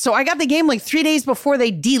ran out. So I got the game like 3 days before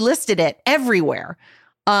they delisted it everywhere.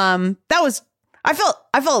 I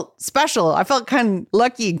felt special. I felt kind of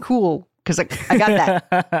lucky and cool because I got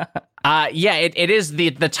that. Yeah, it is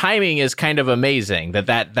the timing is kind of amazing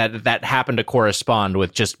that happened to correspond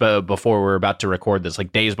with just before we're about to record this,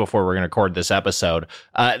 like days before we're going to record this episode.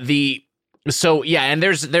 So yeah, and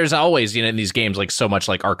there's always, you know, in these games like so much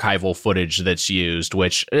like archival footage that's used,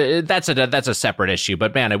 which that's a separate issue.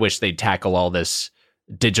 But man, I wish they'd tackle all this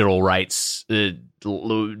digital rights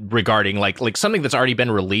regarding like something that's already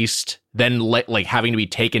been released, then like having to be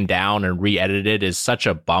taken down and re-edited is such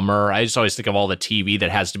a bummer. I just always think of all the TV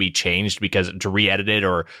that has to be changed because to re-edit it,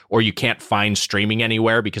 or you can't find streaming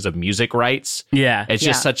anywhere because of music rights. Yeah, it's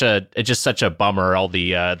just such a bummer. All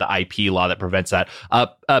the IP law that prevents that.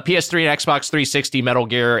 PS3 and Xbox 360 Metal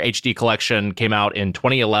Gear HD Collection came out in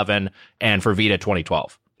 2011, and for Vita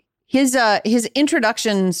 2012. His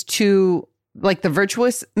introductions to like the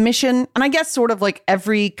Virtuous mission, and I guess sort of like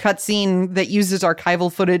every cutscene that uses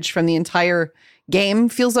archival footage from the entire game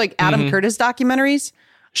feels like Adam Curtis documentaries.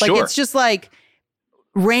 Like it's just like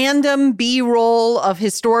random B-roll of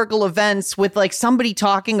historical events with like somebody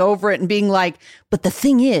talking over it and being like, but the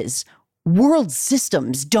thing is, world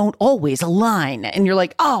systems don't always align. And you're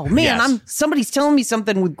like, oh man, somebody's telling me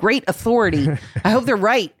something with great authority. I hope they're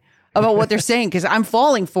right about what they're saying because I'm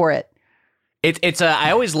falling for it.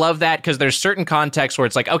 I always love that because there's certain contexts where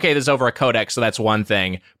it's like, okay, this is over a codec, so that's one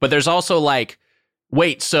thing. But there's also like,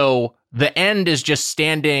 wait, so the end is just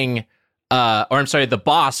standing, the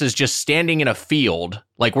boss is just standing in a field.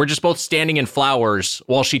 Like we're just both standing in flowers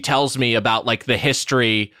while she tells me about like the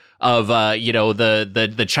history of,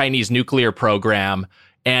 the Chinese nuclear program.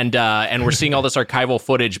 And we're seeing all this archival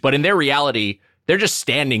footage. But in their reality, they're just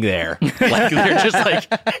standing there. Like they're just like,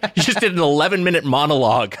 you just did an 11-minute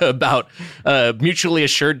monologue about mutually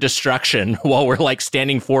assured destruction while we're like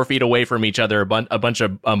standing 4 feet away from each other, among a bunch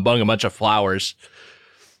of flowers.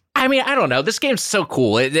 I mean, I don't know. This game's so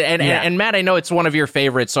cool. And Matt, I know it's one of your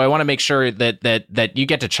favorites, so I want to make sure that you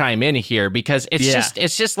get to chime in here, because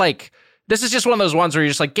it's just like, this is just one of those ones where you're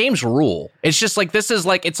just like, games rule. It's just like, this is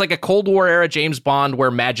like, it's like a Cold War era James Bond where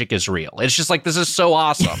magic is real. It's just like, this is so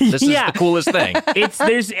awesome. This is the coolest thing.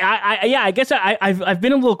 I guess I've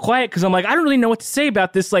been a little quiet because I'm like, I don't really know what to say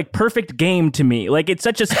about this like perfect game to me. Like, it's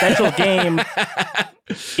such a special game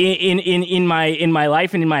in my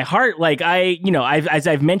life and in my heart. Like, as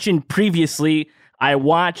I've mentioned previously, I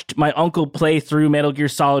watched my uncle play through Metal Gear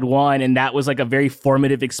Solid 1, and that was like a very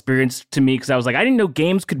formative experience to me, because I was like, I didn't know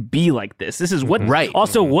games could be like this. This is what, right.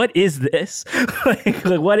 Also, what is this? like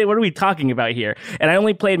what are we talking about here? And I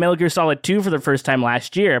only played Metal Gear Solid 2 for the first time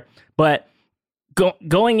last year, but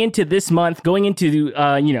going into this month, going into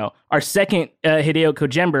our second Hideo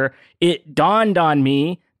Kojember, it dawned on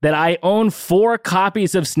me that I own 4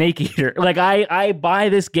 copies of Snake Eater. Like, I buy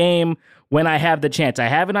this game when I have the chance. I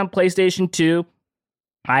have it on PlayStation 2.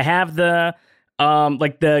 I have the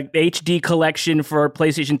the HD collection for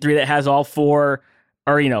PlayStation 3 that has all 4,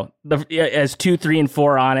 or has 2, 3, and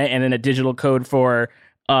 4 on it, and then a digital code for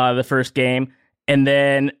the first game. And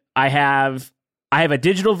then I have a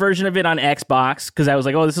digital version of it on Xbox, because I was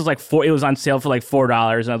like, oh, this is like it was on sale for like $4,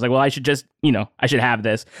 and I was like, well, I should just I should have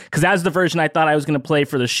this, because that was the version I thought I was going to play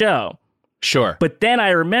for the show. Sure. But then I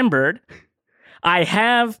remembered I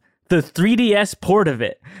have the 3DS port of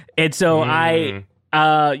it, and so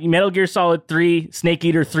Metal Gear Solid 3 Snake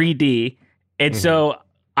Eater 3D, and so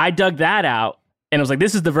I dug that out, and I was like,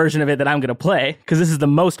 this is the version of it that I'm going to play, because this is the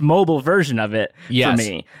most mobile version of it for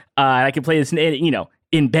me. I can play this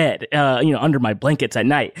in bed, under my blankets at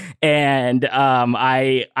night. And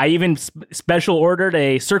I even special ordered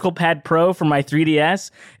a Circle Pad Pro for my 3DS,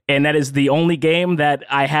 and that is the only game that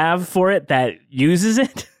I have for it that uses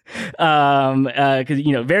it. Because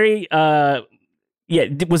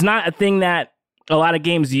it was not a thing that a lot of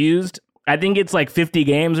games used. I think it's like 50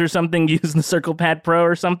 games or something using the Circle Pad Pro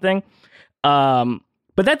or something.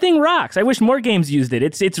 But that thing rocks. I wish more games used it.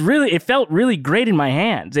 It felt really great in my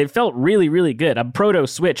hands. It felt really, really good. A proto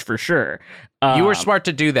Switch for sure. You were smart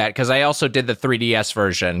to do that, because I also did the 3DS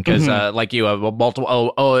version, because like you have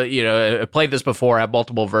multiple. I played this before. I have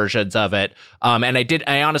multiple versions of it. And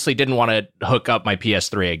I honestly didn't want to hook up my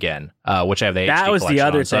PS3 again, which I have the HD that was collection the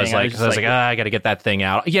other on. So thing. I was like, I got to get that thing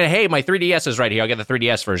out. Yeah, hey, my 3DS is right here. I'll get the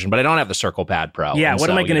 3DS version, but I don't have the Circle Pad Pro. Yeah,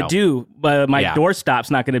 what am I going to do? My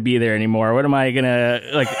doorstop's not going to be there anymore. What am I going to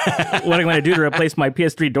what am I going to do to replace my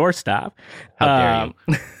PS3 doorstop? How dare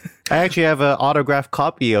you? I actually have an autographed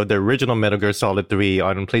copy of the original Metal Gear Solid 3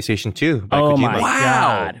 on PlayStation 2. By Oh Kojima. my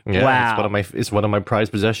god! Yeah, Wow, it's one of my prized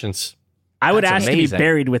possessions. I would That's ask amazing. to be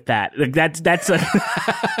buried with that. Like, that's a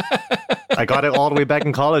I got it all the way back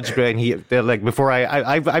in college, and before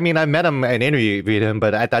I met him and interviewed him,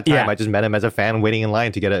 but at that time I just met him as a fan waiting in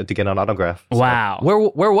line to get an autograph. So, wow.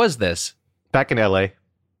 Where was this? back in LA.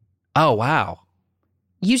 Oh wow.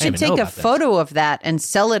 You should take a photo of that and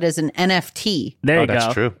sell it as an NFT. There you go.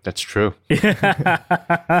 That's true. That's true.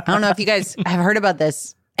 I don't know if you guys have heard about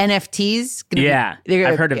this. NFTs. Yeah,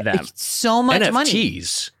 I've heard of them. So much money.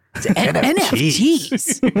 NFTs.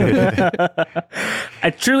 NFTs.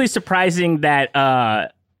 It's truly surprising that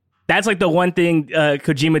that's like the one thing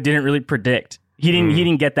Kojima didn't really predict. He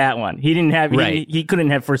didn't get that one. He didn't have. Right. He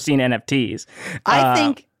couldn't have foreseen NFTs. I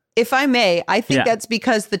think, if I may, Yeah. that's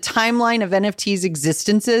because the timeline of NFTs'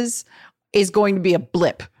 existences is going to be a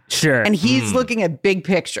blip. Sure. And he's looking at big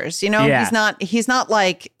pictures. Yeah. He's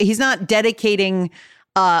not dedicating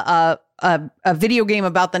a video game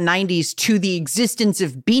about the 90s to the existence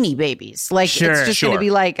of Beanie Babies. Like, Sure, it's just going to be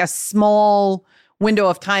like a small window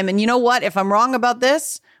of time. And you know what? If I'm wrong about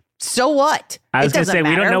this, so what? I was It doesn't gonna say,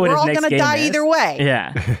 we matter. don't know what We're his all next gonna game die is. either way.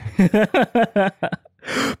 Yeah.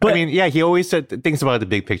 I mean, yeah, he always said things about the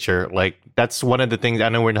big picture. Like, that's one of the things. I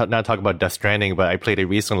know we're not talking about Death Stranding, but I played it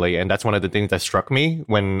recently, and that's one of the things that struck me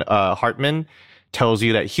when Hartman tells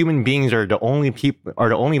you that human beings are the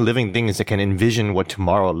only living things that can envision what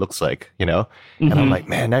tomorrow looks like. And I'm like,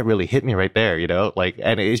 man, that really hit me right there.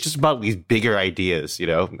 And it's just about these bigger ideas.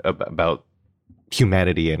 About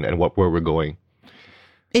humanity and where we're going.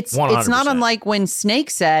 It's 100%. not unlike when Snake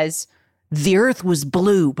says, the earth was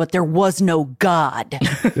blue, but there was no God in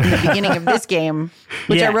the beginning of this game,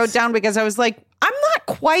 which I Yes. wrote down because I was like, I'm not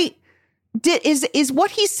quite. Is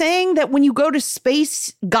what he's saying that when you go to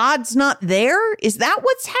space, God's not there? Is that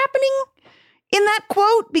what's happening in that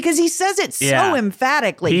quote because he says it so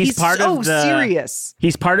emphatically. He's so serious.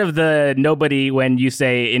 He's part of the nobody when you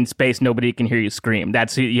say in space nobody can hear you scream.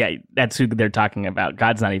 That's who they're talking about.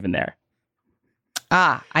 God's not even there.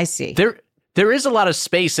 Ah, I see. There is a lot of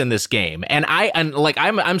space in this game, and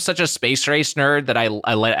I'm such a space race nerd that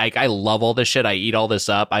I love all this shit. I eat all this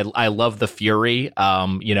up. I love the Fury.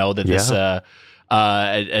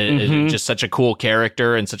 Just such a cool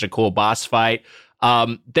character and such a cool boss fight.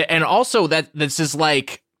 And also that this is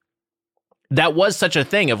like, that was such a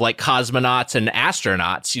thing of like cosmonauts and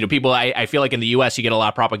astronauts. You know, people, I feel like in the US, you get a lot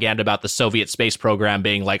of propaganda about the Soviet space program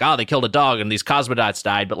being like, oh, they killed a dog and these cosmonauts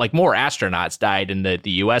died, but like more astronauts died in the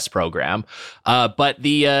US program. But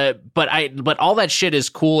all that shit is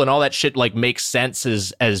cool and all that shit like makes sense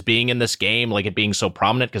as being in this game, like it being so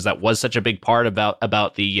prominent because that was such a big part about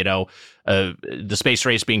the, the space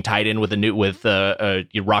race being tied in with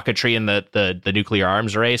rocketry and the nuclear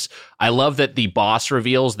arms race. I love that the boss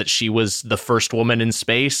reveals that she was the first woman in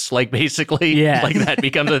space, like basically, like that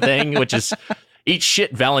becomes a thing, which is eat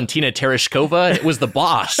shit, Valentina Tereshkova. It was the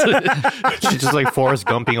boss. She's just like Forrest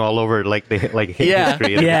Gumping all over like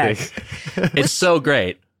history. Yeah. It's so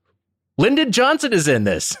great. Lyndon Johnson is in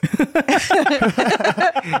this.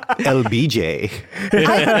 LBJ.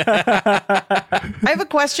 I have a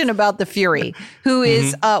question about the Fury, who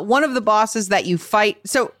is one of the bosses that you fight.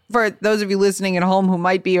 So for those of you listening at home who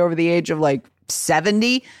might be over the age of like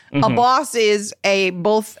 70, a boss is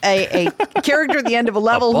both a character at the end of a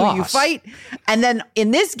level who you fight. And then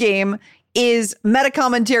in this game is meta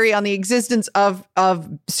commentary on the existence of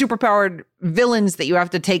superpowered villains that you have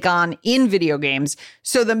to take on in video games.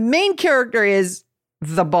 So the main character is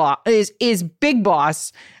the boss, is Big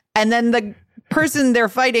Boss, and then the person they're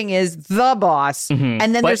fighting is the boss.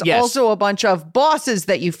 And then there's also a bunch of bosses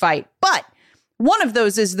that you fight. But one of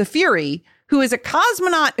those is the Fury, who is a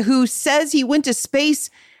cosmonaut who says he went to space.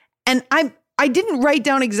 And I didn't write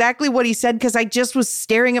down exactly what he said because I just was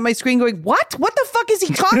staring at my screen going, what? What the fuck is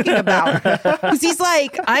he talking about? Because he's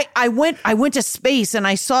like, I went to space and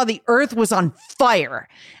I saw the Earth was on fire.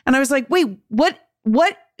 And I was like, wait, what?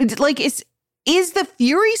 Like, is the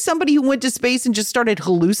Fury somebody who went to space and just started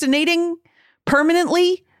hallucinating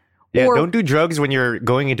permanently? Yeah, don't do drugs when you're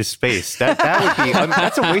going into space. That would be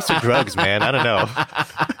that's a waste of drugs, man. I don't know.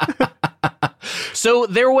 So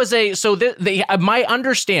there was my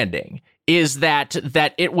understanding is that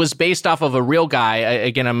it was based off of a real guy.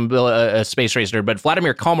 Again, I'm a space racer, but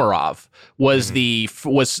Vladimir Komarov was the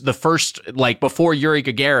first, like before Yuri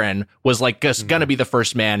Gagarin was like just gonna be the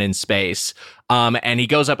first man in space. And he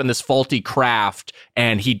goes up in this faulty craft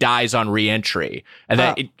and he dies on re-entry. And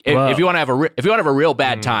then if you want to have a real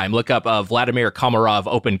bad time, look up Vladimir Komarov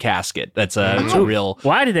open casket. That's it's a real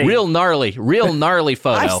gnarly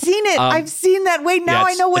photo. I've seen it. I've seen that. Wait, now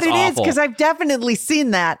I know what it is because I've definitely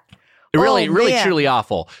seen that. Really, truly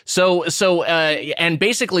awful. So, and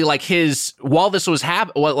basically, like while this was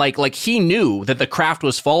like he knew that the craft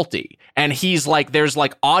was faulty, and he's like, there's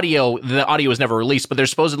like audio. The audio was never released, but there's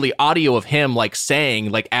supposedly audio of him like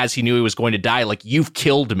saying, like as he knew he was going to die, like you've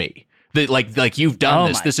killed me. Like you've done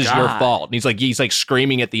this. This is your fault. And he's like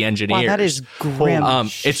screaming at the engineers. Wow, that is grim.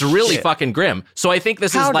 It's really fucking grim. So I think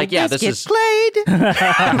this is like, this is played.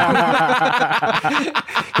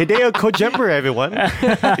 Hideo Kojember, everyone.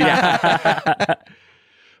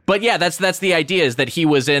 But yeah, that's the idea is that he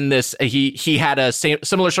was in this. He had a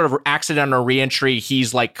similar sort of accident on re-entry.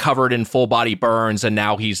 He's like covered in full body burns, and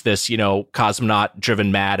now he's this cosmonaut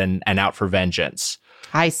driven mad and out for vengeance.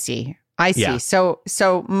 I see. Yeah.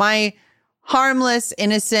 So my harmless,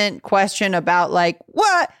 innocent question about like,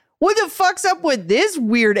 what the fuck's up with this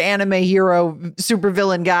weird anime hero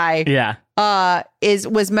supervillain guy? Yeah.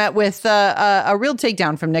 Was met with a real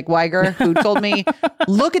takedown from Nick Weiger, who told me,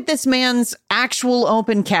 look at this man's actual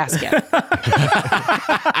open casket.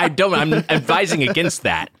 I'm advising against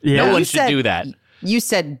that. Yeah. No one should do that. You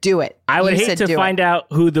said do it. I would hate to find out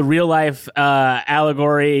who the real life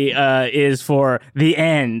allegory is for the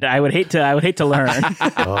end. I would hate to learn. One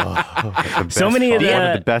of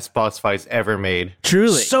the best boss fights ever made.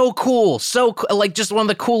 Truly, so cool, like just one of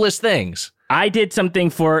the coolest things. I did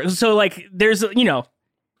something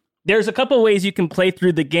there's a couple ways you can play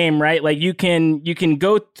through the game, right? Like you can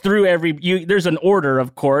go through there's an order,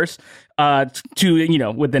 of course,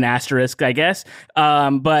 to with an asterisk, I guess,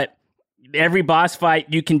 but every boss fight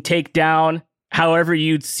you can take down however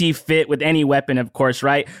you see fit with any weapon, of course,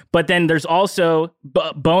 right? But then there's also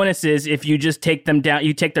bonuses if you just take them down.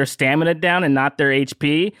 You take their stamina down and not their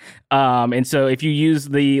HP. And so if you use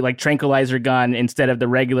the like tranquilizer gun instead of the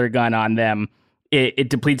regular gun on them, it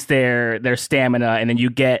depletes their stamina, and then you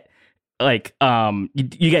get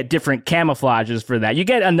you get different camouflages for that. You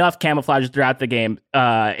get enough camouflages throughout the game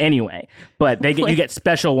anyway, but you get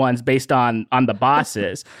special ones based on the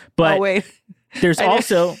bosses. But wait. there's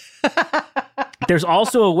also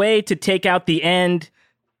a way to take out the end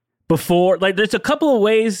before, like, there's a couple of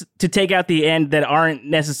ways to take out the end that aren't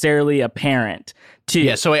necessarily apparent.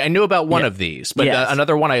 Yeah, so I knew about one of these, but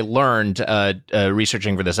another one I learned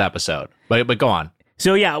researching for this episode. But go on.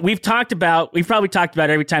 So yeah, we've probably talked about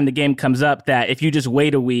every time the game comes up that if you just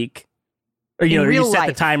wait a week, or you set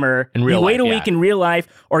the timer, you wait a week in real life,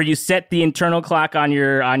 or you set the internal clock on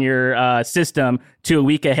your system to a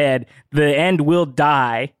week ahead, the end will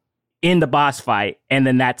die in the boss fight, and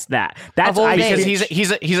then that's that. That's because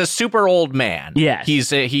he's a super old man. Yes,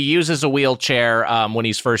 he uses a wheelchair when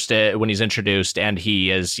he's introduced, and he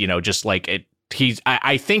is just like it.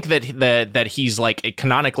 I think that he's like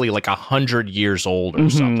canonically like 100 years old or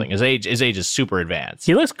something. His age is super advanced.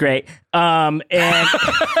 He looks great. And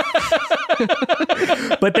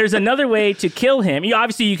but there's another way to kill him.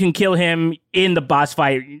 Obviously you can kill him in the boss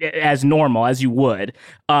fight as normal as you would.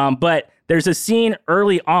 But there's a scene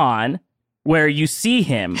early on where you see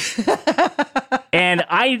him. And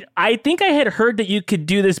I think I had heard that you could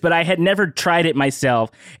do this, but I had never tried it myself.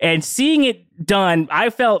 And seeing it done,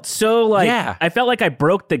 I felt so like I felt like I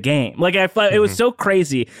broke the game. Like I felt it was so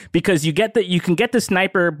crazy because you can get the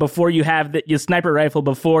sniper before you have your sniper rifle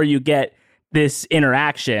before you get this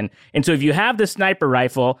interaction. And so if you have the sniper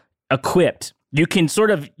rifle equipped, you can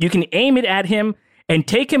aim it at him and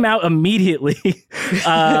take him out immediately.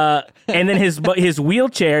 And then his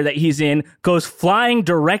wheelchair that he's in goes flying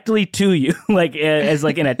directly to you, like as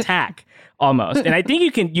like an attack almost. And I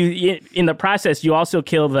think you in the process you also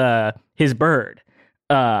kill his bird,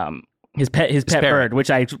 his pet bird,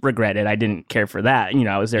 which I regretted. I didn't care for that.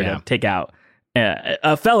 I was there to take out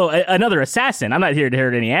another assassin. I'm not here to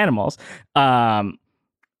hurt any animals. None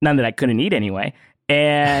that I couldn't eat anyway.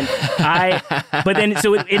 And but then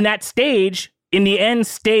so in that stage. In the end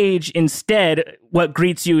stage, instead, what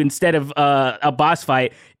greets you instead of a boss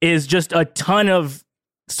fight is just a ton of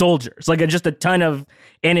soldiers, like just a ton of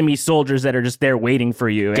enemy soldiers that are just there waiting for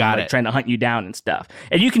you and trying to hunt you down and stuff.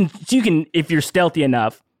 And you can, if you're stealthy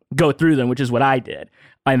enough, go through them, which is what I did,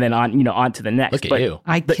 and then on to the next. Look at you!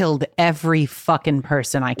 I killed every fucking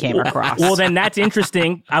person I came across. Well, then that's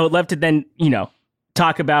interesting. I would love to then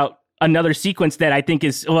talk about another sequence that I think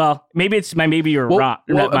is maybe you're wrong.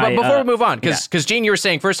 But before we move on, because Gene, you were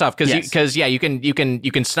saying first off, you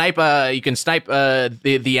can snipe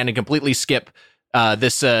the end and completely skip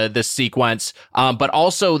this sequence, but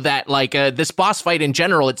also that this boss fight in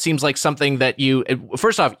general, it seems like something that you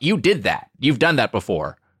did that. You've done that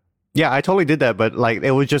before. Yeah, I totally did that, but it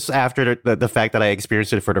was just after the fact that I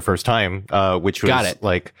experienced it for the first time, which was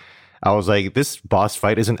I was like, this boss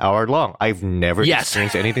fight is an hour long. I've never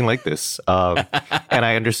experienced anything like this. And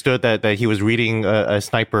I understood that he was reading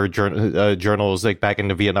sniper journals back in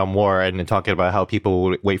the Vietnam War and talking about how people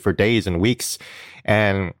would wait for days and weeks.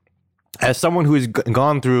 And as someone who's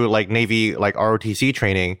gone through Navy ROTC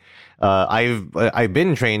training, I've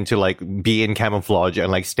been trained to be in camouflage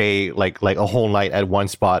and stay a whole night at one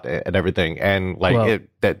spot and everything. And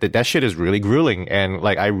that shit is really grueling. And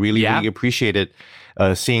I really appreciated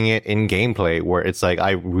seeing it in gameplay where it's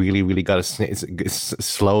I really, really got to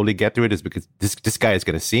slowly get through this because this guy is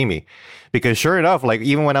going to see me. Because sure enough,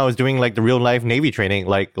 even when I was doing the real life Navy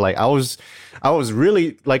training, I was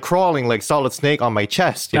really crawling like Solid Snake on my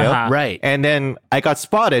chest, you know? Right. And then I got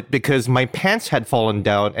spotted because my pants had fallen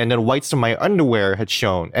down and then whites of my underwear had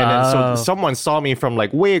shown. And then so someone saw me from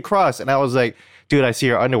way across and I was like, dude, I see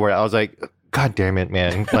your underwear. I was like, God damn it,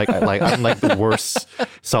 man. I'm the worst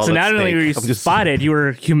Solid Snake. So not only were you spotted, you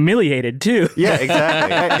were humiliated too. Yeah,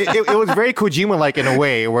 exactly. It was very Kojima-like in a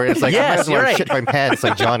way where it's I might as well shit my pants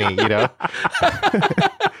like Johnny, you know?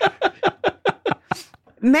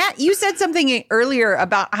 Matt, you said something earlier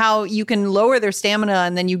about how you can lower their stamina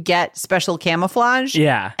and then you get special camouflage.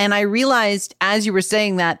 Yeah. And I realized as you were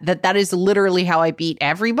saying that is literally how I beat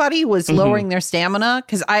everybody was lowering their stamina.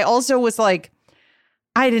 Because I also was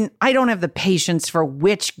I don't have the patience for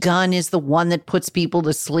which gun is the one that puts people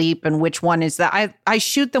to sleep and which one is that. I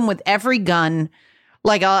shoot them with every gun.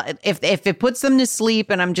 If it puts them to sleep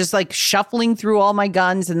and I'm just shuffling through all my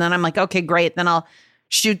guns and then I'm okay, great. Then I'll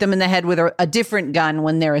shoot them in the head with a different gun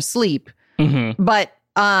when they're asleep. Mm-hmm. But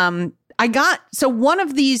one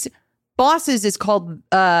of these bosses is called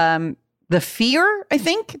the Fear, I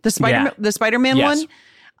think, the Spider-Man one.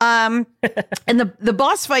 And the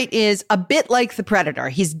boss fight is a bit like the Predator.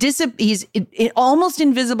 He's almost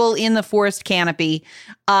invisible in the forest canopy,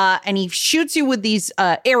 and he shoots you with these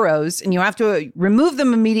arrows, and you have to remove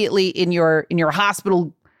them immediately in your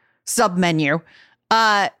hospital submenu.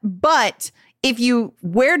 But if you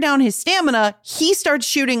wear down his stamina, he starts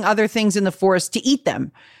shooting other things in the forest to eat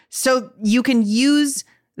them. So you can use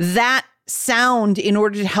that sound in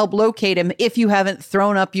order to help locate him if you haven't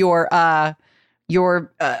thrown up your a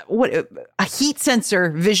heat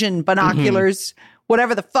sensor vision binoculars,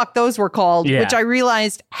 whatever the fuck those were called, which I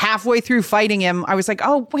realized halfway through fighting him. I was like,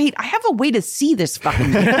 oh, wait, I have a way to see this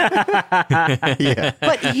fucking thing.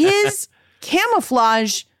 But his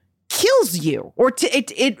camouflage kills you, or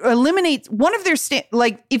it eliminates one of their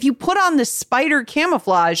like if you put on the spider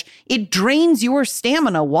camouflage, it drains your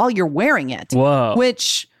stamina while you're wearing it. Whoa.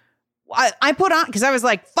 Which I put on because I was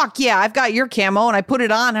like, fuck yeah, I've got your camo, and I put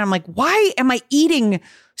it on and I'm like, why am I eating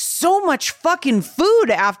so much fucking food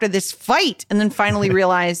after this fight? And then finally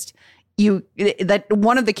realized that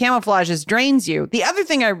one of the camouflages drains you. The other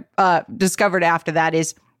thing I discovered after that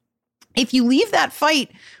is if you leave that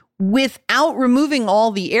fight without removing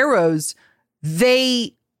all the arrows,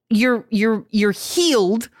 you're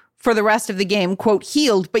healed for the rest of the game, quote,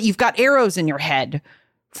 healed, but you've got arrows in your head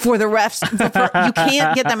for the rest. You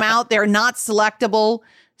can't get them out. They're not selectable.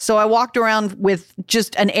 So I walked around with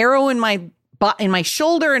just an arrow in my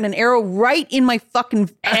shoulder and an arrow right in my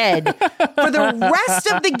fucking head for the rest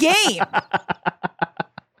of the game.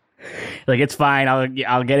 Like, it's fine.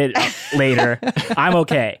 I'll get it later. I'm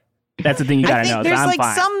okay. That's the thing you gotta know. There's I'm like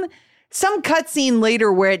fine. some cutscene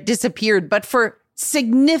later where it disappeared, but for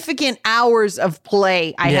significant hours of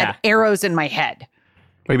play, I had arrows in my head.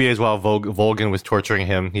 Maybe as well, Volgan was torturing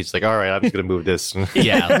him. He's like, all right, I'm just going to move this. Look,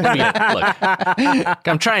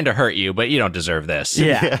 I'm trying to hurt you, but you don't deserve this.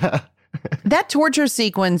 Yeah. That torture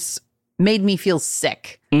sequence made me feel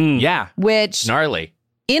sick. Yeah. Which gnarly.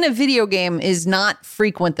 In a video game is not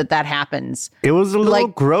frequent that happens. It was a little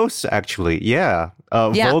gross, actually. Yeah.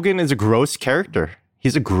 Volgan is a gross character.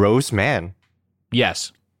 He's a gross man.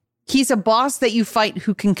 Yes. He's a boss that you fight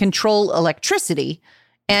who can control electricity.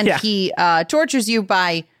 And he tortures you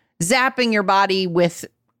by zapping your body with,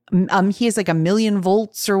 he has like 1,000,000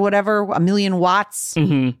 volts or whatever, 1,000,000 watts.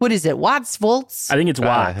 Mm-hmm. What is it? Watts, volts? I think it's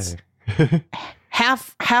watts.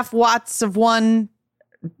 Half watts of one,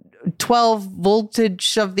 12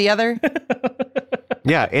 voltage of the other.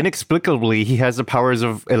 Yeah, inexplicably, he has the powers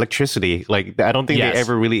of electricity. Like, I don't think they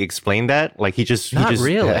ever really explained that. Like, he just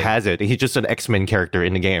really has it. He's just an X-Men character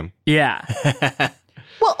in the game. Yeah.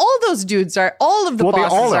 Well, all those dudes are, all of the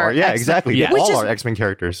bosses they all are. Yeah, X-Men. exactly. Yeah. They all are X-Men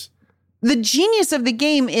characters. The genius of the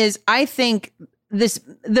game is, I think,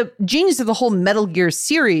 the genius of the whole Metal Gear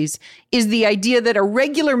series is the idea that a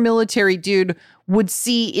regular military dude would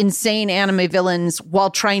see insane anime villains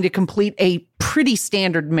while trying to complete a pretty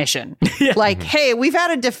standard mission. Like, hey, we've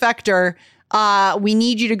had a defector. We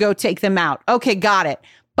need you to go take them out. Okay, got it.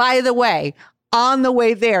 By the way, on the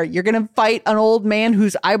way there, you're going to fight an old man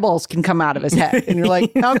whose eyeballs can come out of his head. And you're like,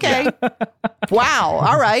 okay, wow,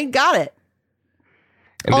 all right, got it.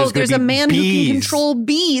 And there's a man who can control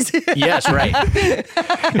bees. Yes, right.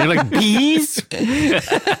 You're like, bees?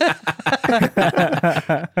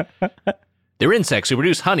 They're insects who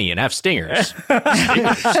produce honey and have stingers.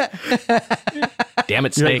 Damn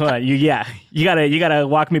it, Snake. Like, you gotta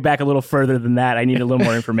walk me back a little further than that. I need a little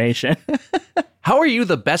more information. How are you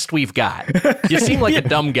the best we've got? You seem like a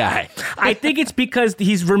dumb guy. I think it's because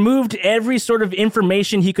he's removed every sort of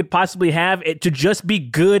information he could possibly have to just be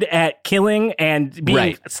good at killing and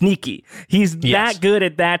being sneaky. He's that good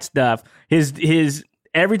at that stuff. His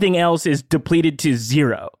everything else is depleted to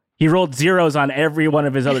 0. He rolled zeros on every one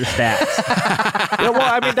of his other stats. Yeah, well,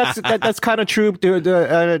 I mean that's kind of true to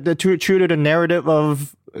the narrative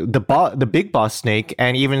of the big boss Snake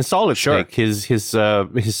and even Solid Snake, his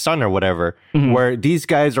son or whatever, where these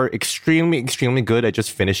guys are extremely good at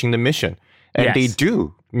just finishing the mission, and they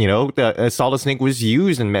do. You know, Solid Snake was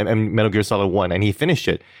used in Metal Gear Solid 1, and he finished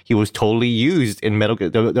it. He was totally used in Metal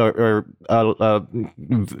Gear.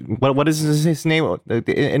 What is his name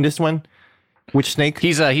in this one? Which Snake?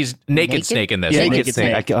 He's Naked Snake in this. Yeah, Naked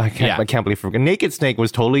Snake. I can't believe Naked Snake was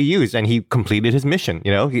totally used, and he completed his mission.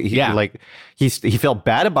 You know, he felt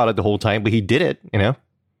bad about it the whole time, but he did it. You know.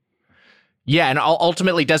 Yeah, and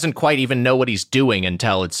ultimately doesn't quite even know what he's doing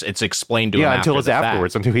until it's explained to him. Yeah, until it's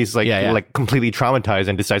afterwards, until he's like completely traumatized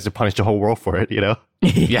and decides to punish the whole world for it. You know.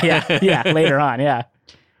 yeah. Later on, yeah.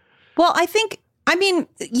 Well, I mean.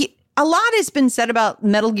 A lot has been said about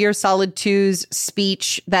Metal Gear Solid 2's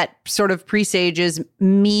speech that sort of presages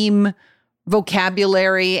meme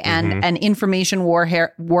vocabulary and information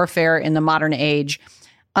warfare in the modern age.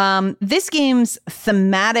 This game's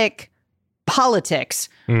thematic politics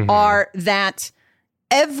are that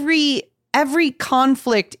every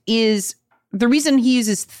conflict is the reason he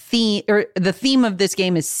uses theme, or the theme of this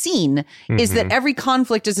game is scene, is that every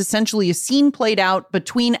conflict is essentially a scene played out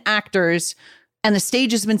between actors, and the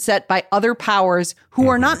stage has been set by other powers who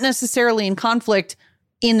are not necessarily in conflict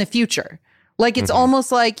in the future. Like it's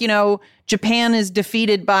almost like, Japan is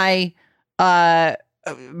defeated by the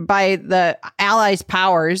Allies'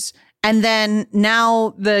 powers, and then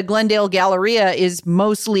now the Glendale Galleria is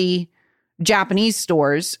mostly Japanese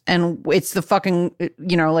stores, and it's the fucking,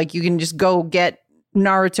 like you can just go get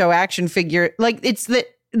Naruto action figure. Like it's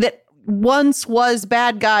that once was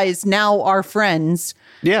bad guys, now are friends.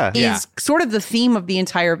 Is sort of the theme of the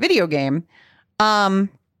entire video game. I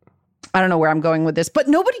don't know where I'm going with this, but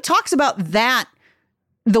nobody talks about that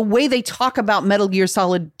the way they talk about Metal Gear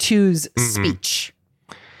Solid 2's speech.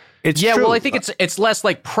 It's true. true. Well, I think it's less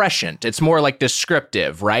like prescient. It's more like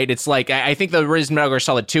descriptive, right? It's like I think the reason Metal Gear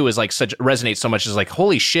Solid 2 is like resonates so much is like,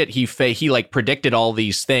 holy shit, he like predicted all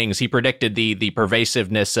these things. He predicted the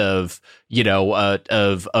pervasiveness of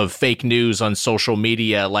of fake news on social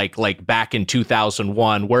media like back in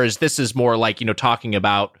 2001. Whereas this is more like talking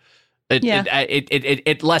about.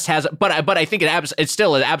 It less has, but I think it's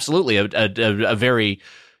still absolutely a very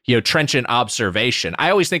trenchant observation. I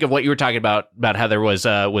always think of what you were talking about how there was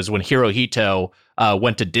when Hirohito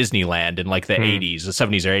went to Disneyland in like the 80s, the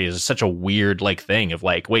 70s or 80s. It's such a weird like thing of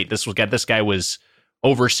like, wait, this guy was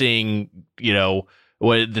overseeing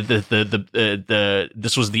what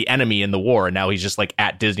this was the enemy in the war, and now he's just like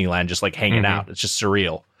at Disneyland, just like hanging out. It's just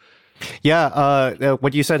surreal. Yeah,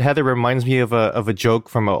 what you said, Heather, reminds me of a joke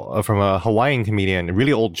from a Hawaiian comedian, a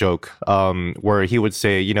really old joke, where he would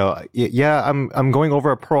say, I'm going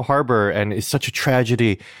over at Pearl Harbor and it's such a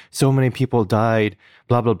tragedy. So many people died,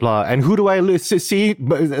 blah blah blah. And who do I see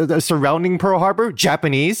surrounding Pearl Harbor?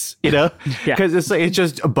 Japanese, because it's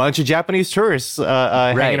just a bunch of Japanese tourists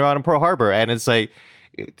hanging around in Pearl Harbor, and it's like.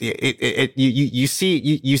 You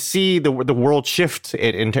see the world shift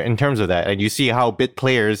in terms of that, and you see how bit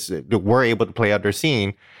players were able to play out their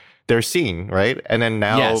scene, right? And then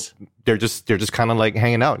now they're just kind of like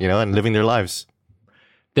hanging out, and living their lives.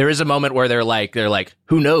 There is a moment where they're like,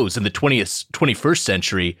 who knows? In the 21st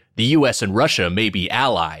century, the U.S. and Russia may be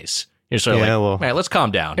allies. You're sort of man, let's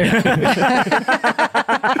calm down.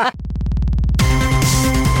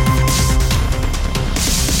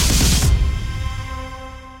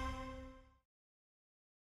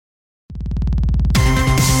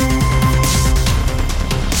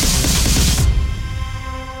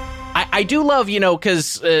 I do love,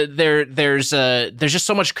 because there's just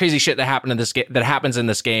so much crazy shit that happens in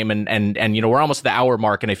this game, and we're almost at the hour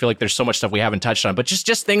mark, and I feel like there's so much stuff we haven't touched on. But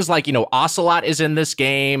just things like Ocelot is in this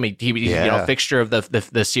game. He's a fixture of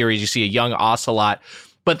the series. You see a young Ocelot,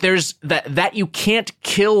 but there's that you can't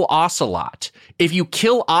kill Ocelot. If you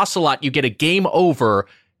kill Ocelot, you get a game over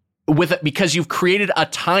with it because you've created a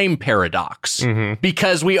time paradox.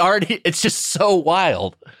 Because it's just so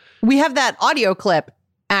wild. We have that audio clip.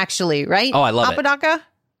 Actually, right? Oh, I love Apodaca? it.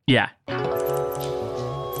 Yeah.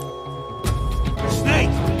 Snake,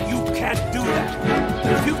 you can't do that.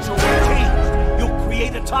 The future will change. You'll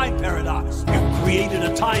create a time paradox. You created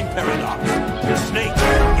a time paradox. Snake,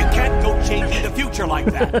 you can't go changing the future like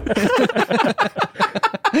that.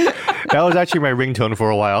 That was actually my ringtone for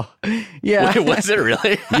a while. Yeah. Wait, was it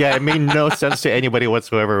really? Yeah, it made no sense to anybody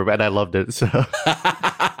whatsoever, and I loved it. So.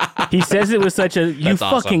 He says it with such a you That's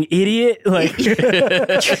awesome. fucking idiot. Like,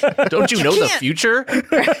 don't you know the future?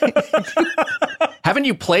 Haven't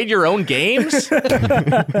you played your own games?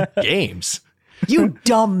 Games. You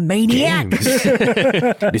dumb maniac.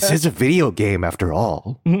 This is a video game after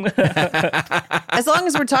all. As long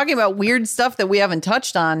as we're talking about weird stuff that we haven't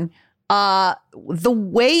touched on, the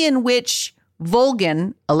way in which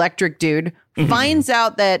Volgan, Electric Dude, finds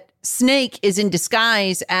out that Snake is in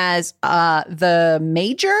disguise as the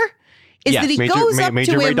Major is that he goes up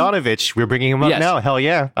Major to him. Radonovich. We're bringing him up now. Hell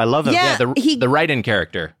yeah. I love him. Yeah, The Raiden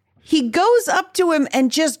character. He goes up to him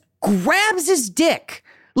and just grabs his dick.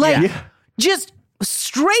 Just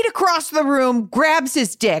straight across the room, grabs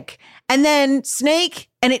his dick. And then Snake,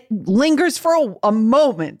 and it lingers for a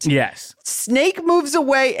moment. yes. Snake moves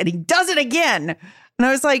away and he does it again. And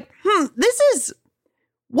I was like, this is...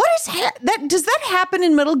 What is that? Does that happen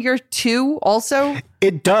in Metal Gear 2 also?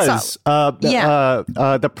 It does.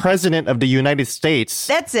 The president of the United States...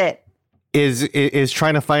 That's it. Is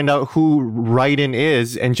trying to find out who Raiden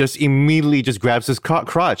is and just immediately just grabs his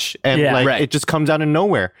crotch. And it just comes out of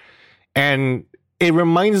nowhere. And it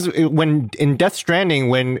reminds when in Death Stranding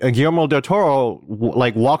when Guillermo del Toro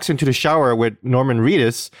like walks into the shower with Norman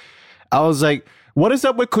Reedus. I was like, what is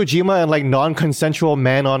up with Kojima and like non-consensual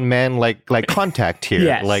man-on-man like contact here?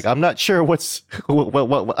 Yes. Like, I'm not sure what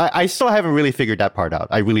I still haven't really figured that part out.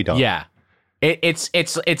 I really don't. Yeah. It's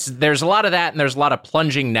there's a lot of that, and there's a lot of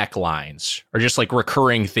plunging necklines or just like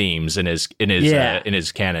recurring themes in his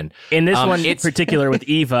canon. In this one in particular with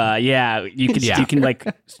Eva, you can like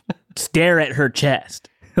stare at her chest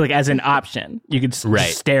like as an option. You could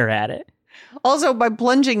stare at it. Also, by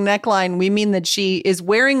plunging neckline, we mean that she is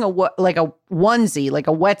wearing a onesie, like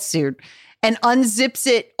a wetsuit, and unzips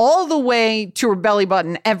it all the way to her belly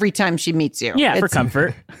button every time she meets you. Yeah, for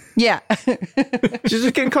comfort. Yeah. She's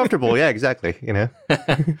just getting comfortable. Yeah, exactly. You know?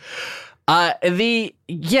 I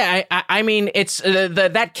mean, it's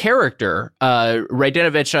that character,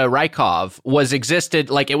 Radinovich Rykov, existed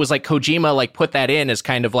like it was like Kojima like put that in as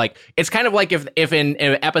kind of like it's kind of like if in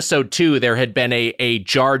episode 2 there had been a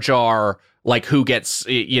Jar Jar like who gets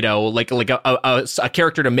like a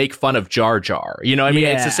character to make fun of Jar Jar. You know what I mean?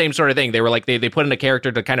 It's the same sort of thing. They were like they put in a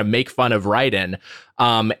character to kind of make fun of Raiden.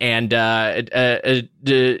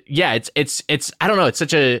 It's I don't know. It's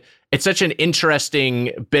such an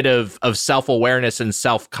interesting bit of self-awareness and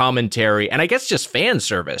self-commentary, and I guess just fan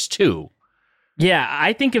service too. Yeah,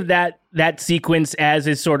 I think of that sequence as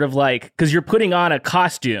is sort of like, because you're putting on a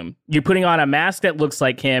costume, you're putting on a mask that looks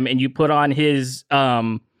like him, and you put on his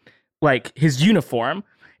his uniform,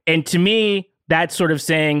 and to me, that's sort of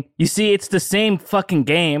saying, you see, it's the same fucking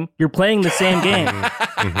game. You're playing the same game.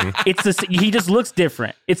 He just looks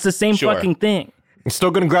different. It's the same fucking thing. I'm still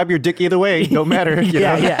gonna grab your dick either way, no matter. You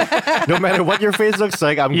know? No matter what your face looks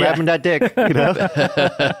like, I'm grabbing that dick. You know.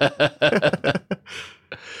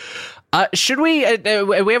 Should we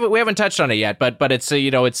haven't touched on it yet, but it's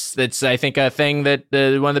it's I think a thing that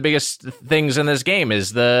one of the biggest things in this game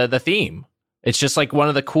is the theme. It's just like one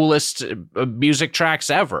of the coolest music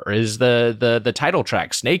tracks ever is the title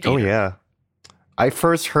track, Snake Eater. Oh yeah. I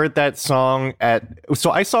first heard that song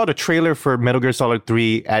so I saw the trailer for Metal Gear Solid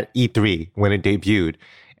 3 at E3 when it debuted.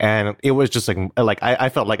 And it was just like I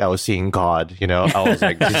felt like I was seeing God, you know. I was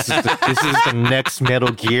like, this is the next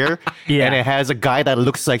Metal Gear, and it has a guy that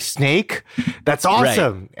looks like Snake. That's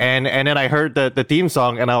awesome. Right. And then I heard the theme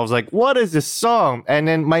song, and I was like, what is this song? And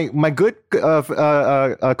then my good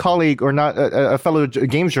colleague or not a fellow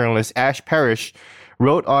games journalist, Ash Parrish,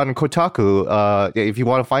 wrote on Kotaku, if you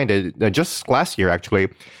want to find it, just last year actually,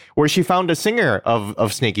 where she found a singer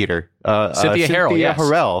of Snake Eater, Cynthia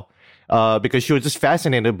Harrell. Because she was just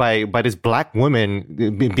fascinated by this black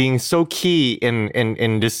woman being so key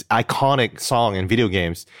in this iconic song in video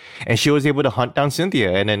games, and she was able to hunt down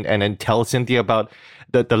Cynthia and then tell Cynthia about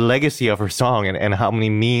the legacy of her song and how many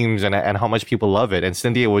memes and how much people love it. And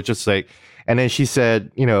Cynthia was just like, and then she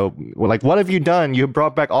said, like, what have you done? You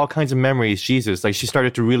brought back all kinds of memories, Jesus. Like she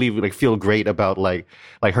started to really like feel great about like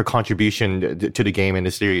her contribution to the game and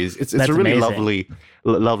the series. It's a really amazing.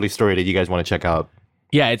 lovely story that you guys want to check out.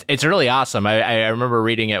 Yeah, it's really awesome. I remember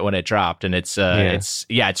reading it when it dropped, and it's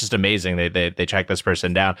just amazing. They tracked this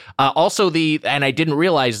person down. Also, and I didn't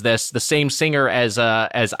realize this, the same singer as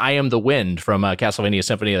I Am the Wind from Castlevania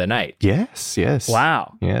Symphony of the Night. Yes.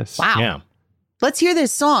 Wow. Yes. Wow. Yeah. Let's hear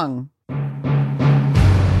this song.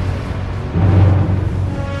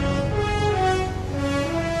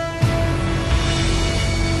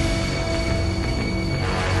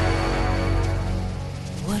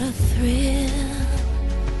 What a thrill.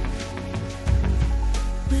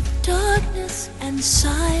 Darkness and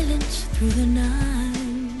silence through the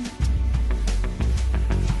night.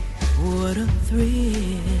 What a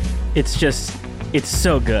thrill. It's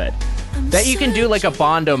so good. That you can do like a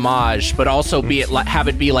Bond homage, but also have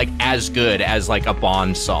it be like as good as like a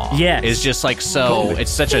Bond song. Yeah, it's just like so.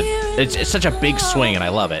 It's such a big swing, and I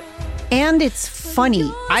love it. And it's funny.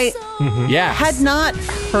 I had not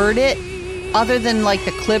heard it other than like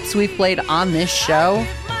the clips we've played on this show.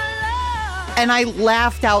 And I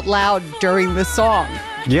laughed out loud during the song.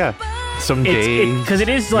 Yeah. Someday. Because it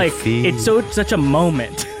is like, it's such a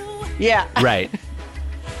moment. Yeah. Right.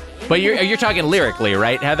 But you're talking lyrically,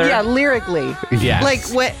 right, Heather? Yeah, lyrically. Yeah. Like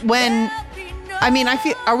when I mean, I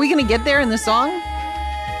feel, are we going to get there in the song?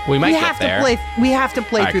 We might get there. We have to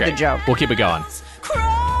play through the joke. We'll keep it going.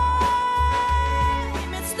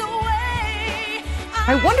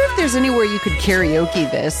 I wonder if there's anywhere you could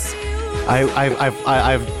karaoke this.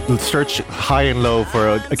 I've searched high and low for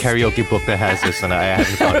a karaoke book that has this, and I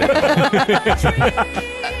haven't found it.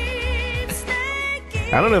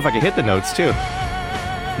 I don't know if I can hit the notes too.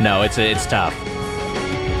 No, it's tough.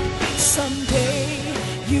 Someday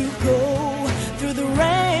you go through the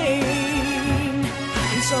rain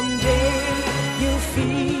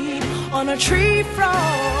on a tree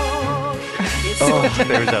frog. Oh,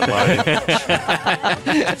 there's that line.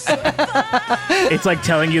 It's like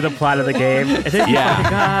telling you the plot of the game. And then you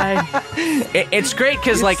Yeah. find a guy. It's great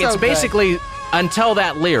because like it's so basically until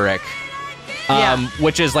that lyric, Yeah.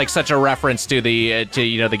 which is like such a reference to the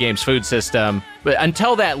the game's food system. But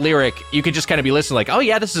until that lyric, you could just kind of be listening like, oh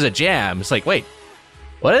yeah, this is a jam. It's like, wait,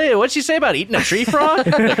 what'd she say about eating a tree frog?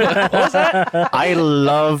 What was that? I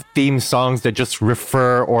love theme songs that just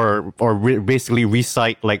refer or basically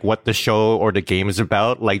recite like what the show or the game is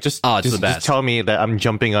about. Like it's the just best. tell me that I'm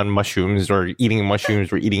jumping on mushrooms or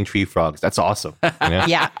eating tree frogs. That's awesome. You know?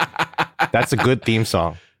 Yeah. That's a good theme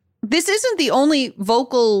song. This isn't the only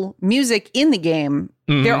vocal music in the game.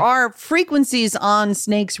 Mm-hmm. There are frequencies on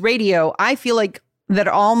Snake's radio. I feel like that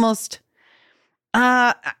almost.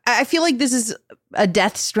 I feel like this is a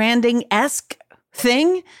Death Stranding-esque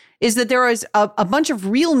thing. Is that there is a bunch of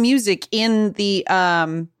real music in the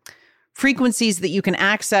frequencies that you can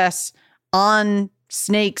access on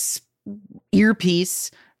Snake's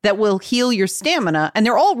earpiece that will heal your stamina, and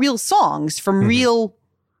they're all real songs from real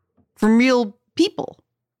people.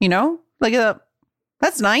 You know, like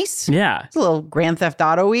that's nice. Yeah. It's a little Grand Theft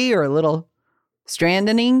Auto-y or a little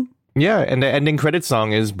Stranding. Yeah, and the ending credit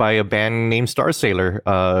song is by a band named Star Sailor.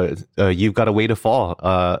 You've Got a Way to Fall.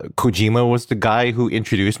 Kojima was the guy who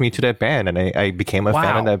introduced me to that band, and I became a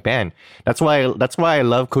fan of that band. That's why I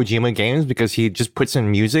love Kojima games, because he just puts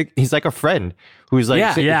in music. He's like a friend who's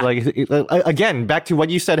like, like again, back to what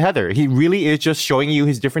you said, Heather. He really is just showing you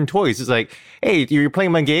his different toys. It's like, hey, you're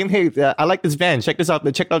playing my game. Hey, I like this band. Check this out.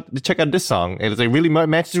 Check out this song. And it's like really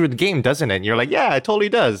matches with the game, doesn't it? And you're like, yeah, it totally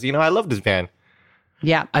does. You know, I love this band.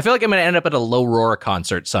 Yeah. I feel like I'm going to end up at a Low Roar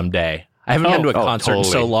concert someday. I haven't been to a concert in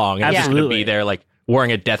so totally. long. I'm just going to Absolutely. be there like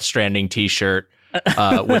wearing a Death Stranding t-shirt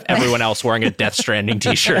with everyone else wearing a Death Stranding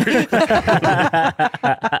t-shirt. I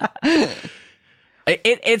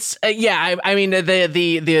mean,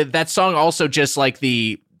 the that song also just like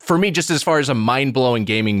for me, just as far as a mind-blowing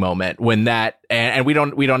gaming moment when that, and we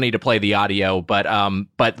don't need to play the audio, but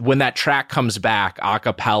when that track comes back a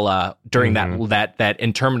cappella during that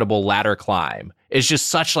interminable ladder climb, is just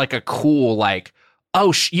such like a cool, like,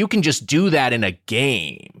 oh, you can just do that in a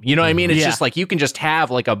game. You know what I mean? It's just like you can just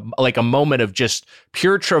have like a moment of just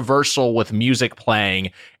pure traversal with music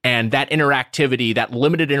playing, and that interactivity, that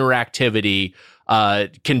limited interactivity,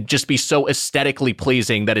 can just be so aesthetically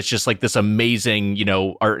pleasing that it's just like this amazing,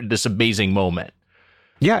 this amazing moment.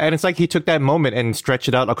 Yeah, and it's like he took that moment and stretched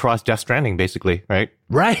it out across Death Stranding, basically, right?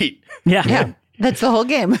 Right. Yeah. That's the whole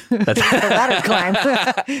game. The ladder climb.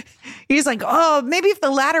 He's like, oh, maybe if the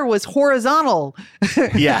ladder was horizontal.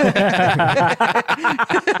 Yeah.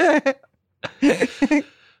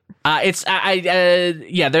 There's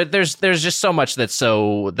just so much that's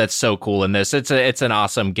so cool in this. It's an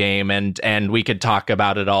awesome game, and we could talk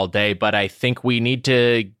about it all day, but I think we need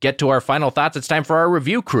to get to our final thoughts. It's time for our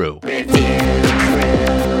review crew.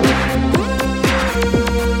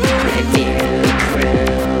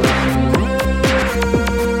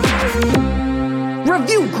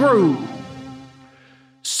 Review crew.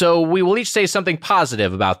 So we will each say something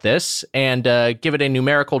positive about this and give it a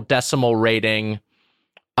numerical decimal rating.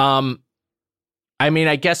 I mean,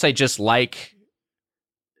 I guess I just like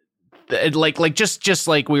just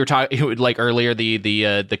like we were talking like earlier,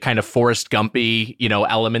 the kind of Forrest Gumpy,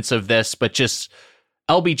 elements of this, but just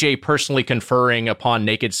LBJ personally conferring upon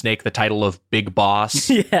Naked Snake the title of Big Boss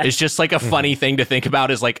is just like a funny thing to think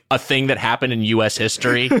about, as like a thing that happened in U.S.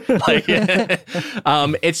 history. Like,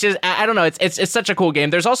 it's just, I don't know. It's such a cool game.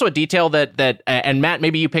 There's also a detail that and Matt,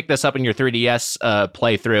 maybe you picked this up in your 3DS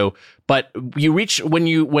playthrough, but you reach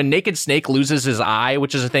when Naked Snake loses his eye,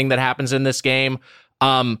 which is a thing that happens in this game.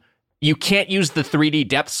 You can't use the 3D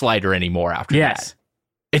depth slider anymore after that.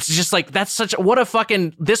 It's just like, this was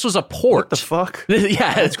a port. What the fuck?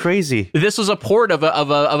 Yeah. That's crazy. This was a port of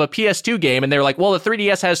a PS2 game, and they were like, well, the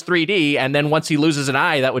 3DS has 3D, and then once he loses an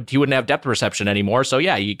eye, he wouldn't have depth perception anymore. So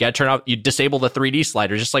yeah, you disable the 3D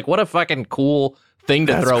slider. Just like, what a fucking cool thing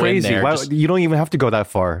to throw crazy. in there. Wow, you don't even have to go that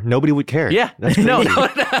far. Nobody would care. Yeah. That's crazy. No.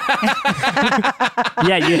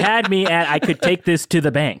 Yeah, you had me at I could take this to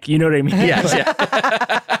the bank. You know what I mean? Yes.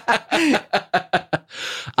 Yeah.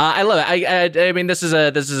 I love it. I mean, this is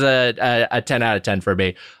a 10 out of 10 for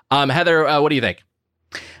me. Heather, what do you think?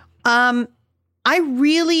 I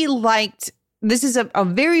really liked, this is a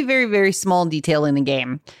very, very, very small detail in the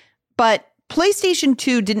game, but PlayStation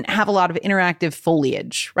 2 didn't have a lot of interactive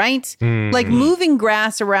foliage, right? Like moving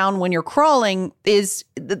grass around when you're crawling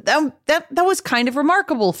that was kind of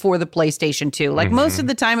remarkable for the PlayStation 2. Like most of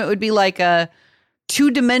the time it would be like a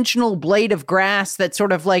two-dimensional blade of grass that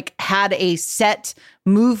sort of like had a set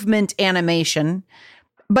movement animation.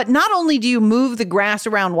 But not only do you move the grass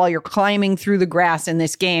around while you're climbing through the grass in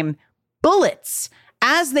this game, bullets,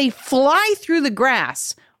 as they fly through the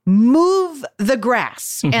grass, move the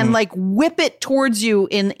grass and like whip it towards you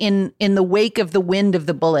in the wake of the wind of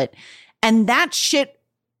the bullet. And that shit,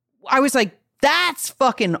 I was like, that's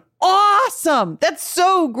fucking awesome. That's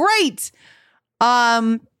so great.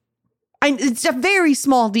 It's a very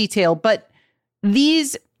small detail, but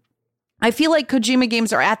I feel like Kojima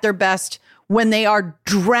games are at their best when they are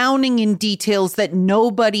drowning in details that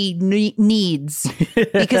nobody needs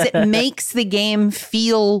because it makes the game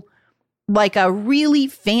feel like a really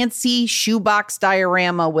fancy shoebox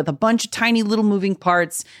diorama with a bunch of tiny little moving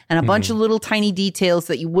parts and a bunch of little tiny details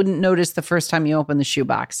that you wouldn't notice the first time you open the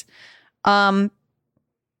shoebox. That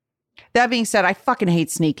being said, I fucking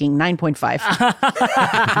hate sneaking. 9.5.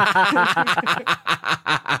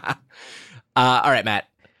 All right, Matt.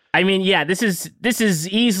 I mean, yeah, this is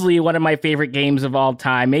easily one of my favorite games of all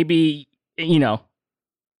time. Maybe,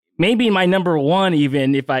 maybe my number one,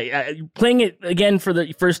 even if playing it again for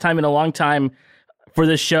the first time in a long time for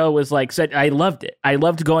this show was like, I loved it. I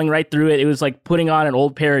loved going right through it. It was like putting on an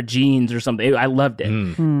old pair of jeans or something. I loved it.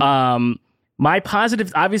 My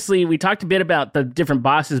positives, obviously, we talked a bit about the different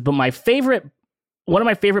bosses, but one of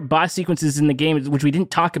my favorite boss sequences in the game, which we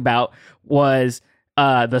didn't talk about, was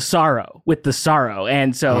the Sorrow.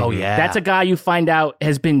 And so that's a guy you find out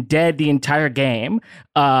has been dead the entire game.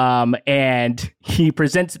 And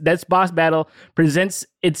this boss battle presents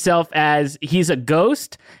itself as he's a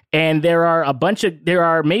ghost, and there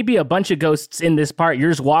are maybe a bunch of ghosts in this part.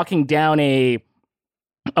 You're just walking down a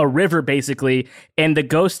river basically, and the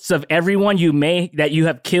ghosts of everyone that you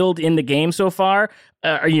have killed in the game so far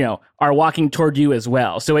are walking toward you as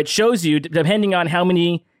well. So it shows you, depending on how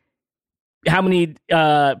many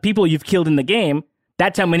people you've killed in the game,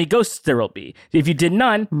 that's how many ghosts there will be. If you did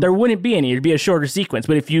none, there wouldn't be any. It'd be a shorter sequence.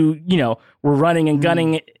 But if you were running and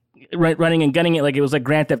gunning it like it was like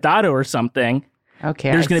Grand Theft Auto or something,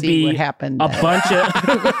 okay, there's going to be what happened a bunch of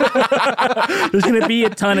there's going to be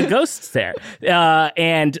a ton of ghosts there.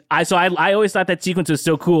 And I always thought that sequence was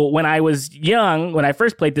so cool. When I was young, when I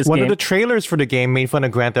first played this game, one of the trailers for the game made fun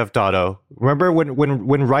of Grand Theft Auto. Remember when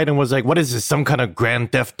Raiden was like, "What is this? Some kind of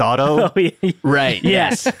Grand Theft Auto?" Oh, yeah. Right.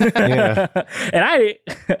 Yes. Yeah. And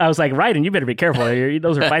I was like, Raiden, you better be careful.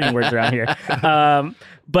 Those are fighting words around here.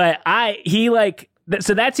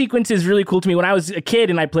 So that sequence is really cool to me. When I was a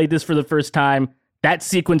kid and I played this for the first time, that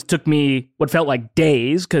sequence took me what felt like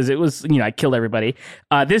days because it was, I killed everybody.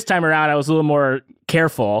 This time around, I was a little more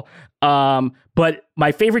careful. But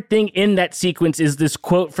my favorite thing in that sequence is this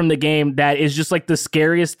quote from the game that is just like the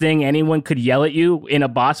scariest thing anyone could yell at you in a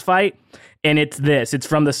boss fight. And it's this. It's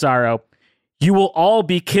from the Sorrow. "You will all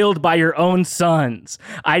be killed by your own sons."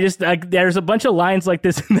 There's a bunch of lines like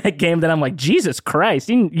this in that game that I'm like, Jesus Christ,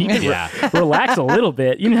 you can relax a little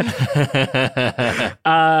bit.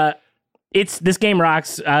 This game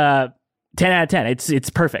rocks. 10 out of 10. It's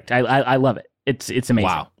perfect. I love it. It's amazing.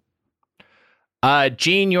 Wow.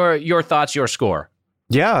 Gene, your thoughts, your score.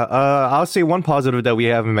 Yeah, I'll say one positive that we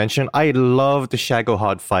haven't mentioned. I love the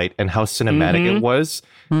Shagohod fight and how cinematic it was.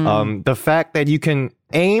 The fact that you can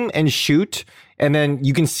aim and shoot, and then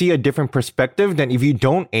you can see a different perspective than if you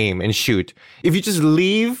don't aim and shoot. If you just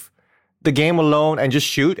leave the game alone and just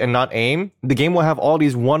shoot and not aim, the game will have all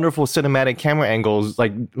these wonderful cinematic camera angles,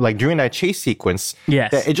 like during that chase sequence.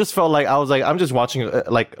 Yes, that it just felt like I was like, I'm just watching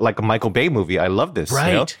like a Michael Bay movie. I love this,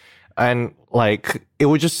 right? And like it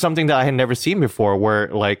was just something that I had never seen before, where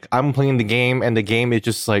like I'm playing the game and the game is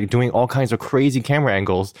just like doing all kinds of crazy camera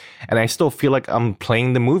angles, and I still feel like I'm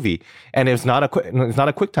playing the movie, and it's not a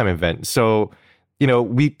QuickTime event. So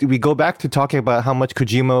we go back to talking about how much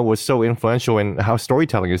Kojima was so influential in how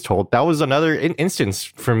storytelling is told. That was another instance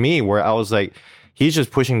for me where I was like, he's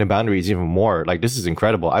just pushing the boundaries even more. Like, this is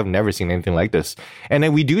incredible. I've never seen anything like this. And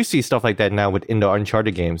then we do see stuff like that now in the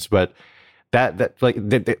Uncharted games, but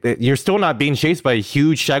you're still not being chased by a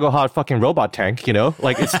huge Shagohod fucking robot tank,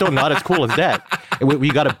 like it's still not as cool as that. We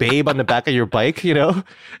got a babe on the back of your bike,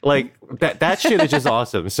 like that shit is just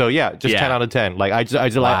awesome. So yeah, just 10 out of 10. Like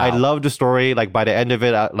I love the story. Like by the end of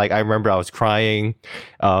it, I remember I was crying.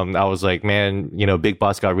 I was like, man, Big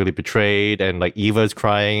Boss got really betrayed, and like Eva's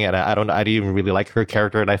crying, and I didn't even really like her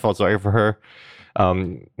character, and I felt sorry for her.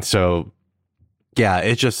 So yeah,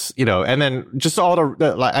 it's just, and then just all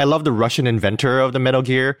I love the Russian inventor of the Metal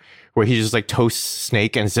Gear, where he just like toasts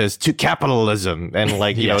Snake and says, "To capitalism." And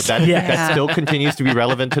like, that still continues to be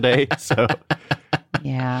relevant today. So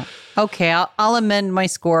yeah. Okay. I'll amend my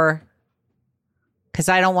score because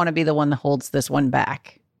I don't want to be the one that holds this one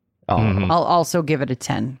back. Oh. I'll also give it a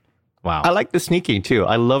 10. Wow. I like the sneaking too.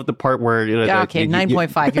 I love the part where Okay,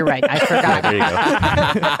 9.5. You're right. I forgot. There you go.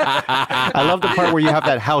 I love the part where you have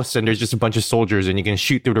that house and there's just a bunch of soldiers and you can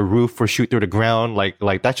shoot through the roof or shoot through the ground.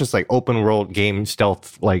 Like that's just like open world game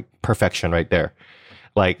stealth, like perfection right there.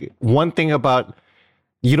 Like one thing about,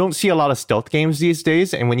 you don't see a lot of stealth games these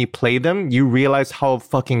days, and when you play them, you realize how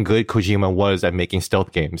fucking good Kojima was at making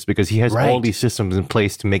stealth games, because he has all these systems in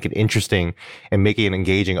place to make it interesting and make it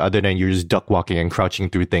engaging, other than you're just duck walking and crouching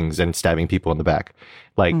through things and stabbing people in the back.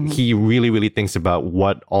 Like, he really, really thinks about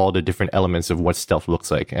what all the different elements of what stealth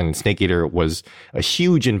looks like, and Snake Eater was a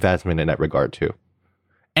huge investment in that regard too.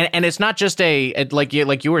 And it's not just like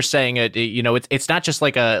you were saying, it's not just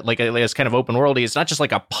like it's kind of open worldy. It's not just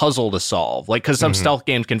like a puzzle to solve, like, because some stealth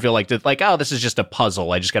games can feel like, oh, this is just a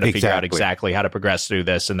puzzle. I just got to figure out exactly how to progress through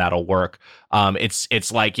this, and that'll work.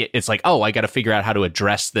 It's like oh, I got to figure out how to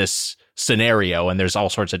address this scenario, and there's all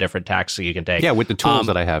sorts of different tactics that you can take. Yeah, with the tools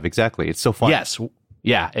that I have, exactly. It's so fun. Yes,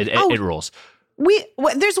 yeah, it rules.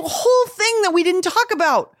 There's a whole thing that we didn't talk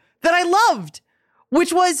about that I loved,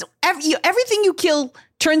 which was everything you kill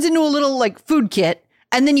turns into a little like food kit,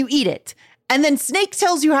 and then you eat it, and then Snake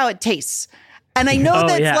tells you how it tastes. And I know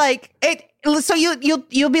like it. So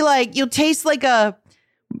you'll be like, you'll taste like a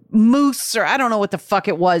moose, or I don't know what the fuck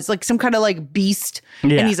it was, like some kind of like beast.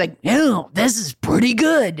 Yeah. And he's like, "Oh, this is pretty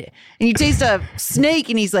good." And you taste a snake,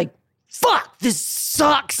 and he's like, "Fuck, this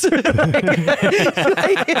sucks."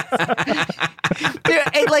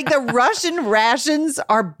 Like the Russian rations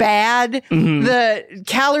are bad. The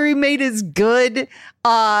calorie mate is good.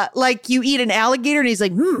 Like you eat an alligator and he's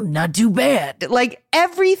like, not too bad. Like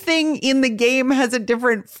everything in the game has a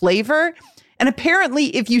different flavor. And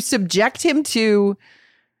apparently if you subject him to,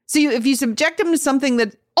 if you subject him to something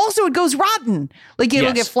that also it goes rotten, like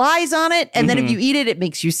it'll get flies on it. And then if you eat it, it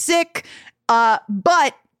makes you sick.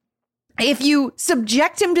 But if you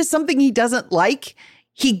subject him to something he doesn't like,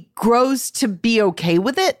 he grows to be okay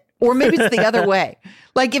with it. Or maybe it's the other way.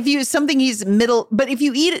 Like if you something he's middle, but if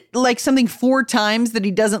you eat it like something 4 times that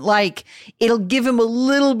he doesn't like, it'll give him a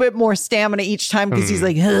little bit more stamina each time, because he's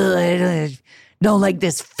like, I don't like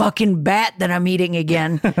this fucking bat that I'm eating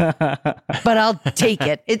again. But I'll take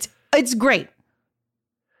it. It's great.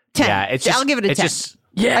 10. Yeah, I'll give it a 10.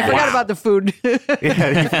 Yeah, I forgot about the food.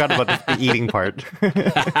 Yeah, you forgot about the eating part.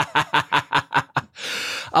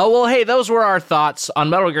 Well, hey, those were our thoughts on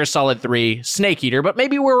Metal Gear Solid 3 Snake Eater, but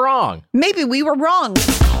maybe we're wrong. Maybe we were wrong.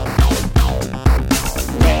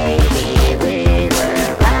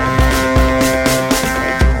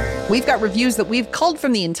 We've got reviews that we've culled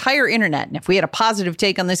from the entire internet. And if we had a positive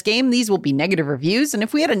take on this game, these will be negative reviews. And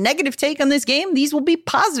if we had a negative take on this game, these will be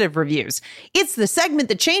positive reviews. It's the segment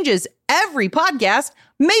that changes every podcast.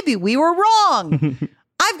 Maybe we were wrong.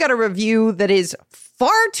 I've got a review that is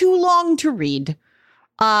far too long to read.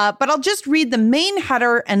 But I'll just read the main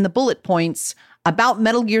header and the bullet points about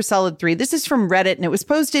Metal Gear Solid 3. This is from Reddit, and it was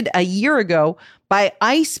posted a year ago by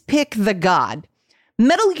Ice Pick the God.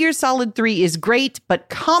 Metal Gear Solid 3 is great, but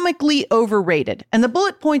comically overrated. And the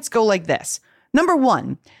bullet points go like this. Number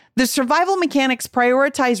 1, the survival mechanics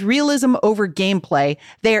prioritize realism over gameplay.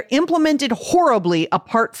 They are implemented horribly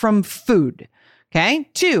apart from food. Okay.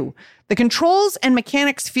 2, the controls and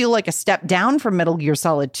mechanics feel like a step down from Metal Gear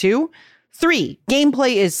Solid 2. 3,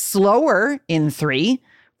 gameplay is slower in 3.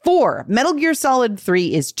 4, Metal Gear Solid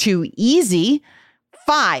 3 is too easy.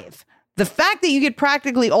 5, the fact that you get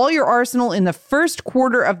practically all your arsenal in the first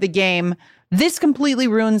quarter of the game, this completely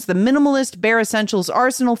ruins the minimalist bare essentials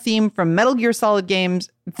arsenal theme from Metal Gear Solid games,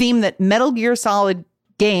 theme that Metal Gear Solid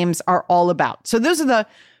games are all about. So those are the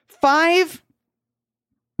 5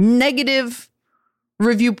 negative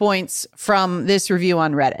review points from this review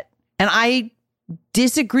on Reddit. And I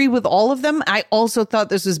disagree with all of them. I also thought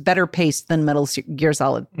this was better paced than Metal Gear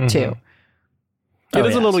Solid 2. It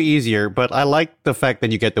is a little easier, but I like the fact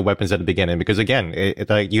that you get the weapons at the beginning, because again,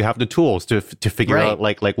 like you have the tools to figure out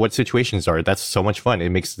like what situations are. That's so much fun. It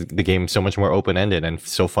makes the game so much more open ended and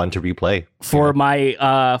so fun to replay. For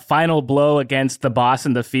my final blow against the boss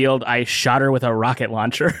in the field, I shot her with a rocket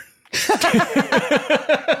launcher.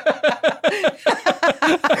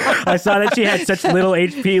 I saw that she had such little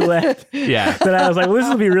HP left. Yeah. That I was like, well, this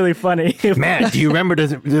will be really funny. Man, do you remember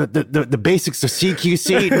the basics of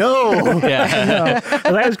CQC? No. Yeah.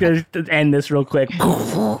 Well, I was going to end this real quick. I'm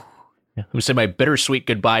going to say my bittersweet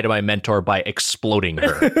goodbye to my mentor by exploding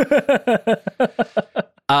her.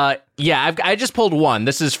 I just pulled one.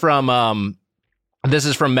 This is from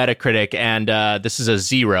Metacritic, and this is a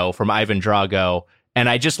 0 from Ivan Drago. And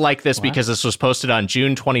I just like this because this was posted on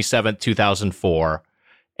June 27th, 2004.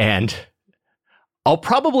 And I'll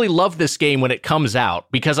probably love this game when it comes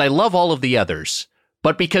out because I love all of the others.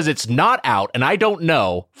 But because it's not out and I don't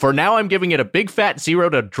know, for now I'm giving it a big fat 0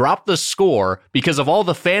 to drop the score because of all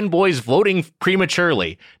the fanboys voting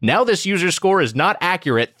prematurely. Now this user score is not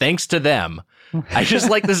accurate thanks to them. I just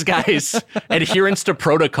like this guy's adherence to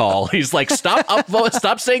protocol. He's like,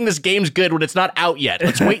 stop saying this game's good when it's not out yet.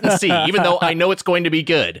 Let's wait and see, even though I know it's going to be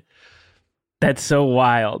good. That's so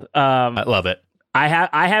wild. I love it. I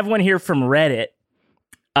have one here from Reddit,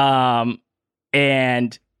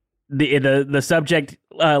 and the subject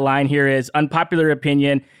line here is unpopular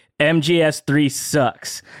opinion. MGS3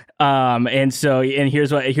 sucks. And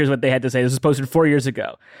here's what they had to say. This was posted 4 years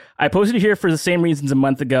ago. I posted it here for the same reasons a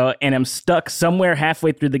month ago, and I'm stuck somewhere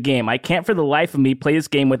halfway through the game. I can't for the life of me play this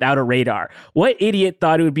game without a radar. What idiot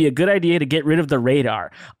thought it would be a good idea to get rid of the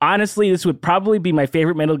radar? Honestly, this would probably be my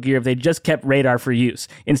favorite Metal Gear if they just kept radar for use.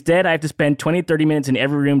 Instead, I have to spend 20-30 minutes in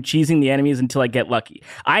every room cheesing the enemies until I get lucky.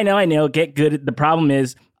 I know, get good. The problem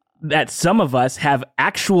is that some of us have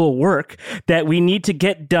actual work that we need to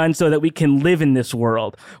get done so that we can live in this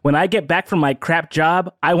world. When I get back from my crap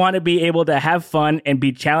job, I want to be able to have fun and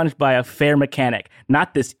be challenged by a fair mechanic,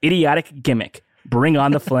 not this idiotic gimmick. Bring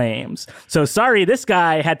on the flames. So sorry, this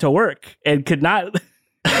guy had to work and could not,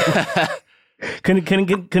 couldn't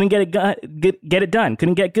get it done.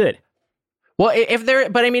 Couldn't get good. Well,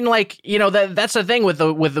 but I mean, like, you know, that's the thing with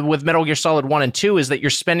Metal Gear Solid 1 and 2 is that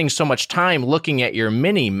you're spending so much time looking at your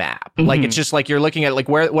mini map. Mm-hmm. Like, it's just like you're looking at like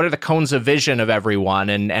what are the cones of vision of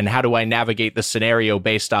everyone, and how do I navigate the scenario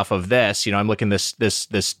based off of this? You know, I'm looking this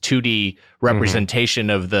 2D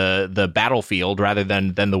representation of the battlefield rather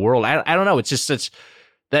than the world. I don't know. It's just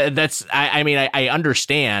I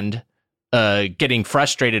understand getting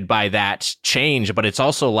frustrated by that change, but it's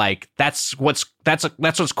also like that's what's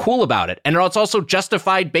cool about it, and it's also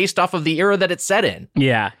justified based off of the era that it's set in.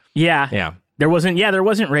 Yeah. There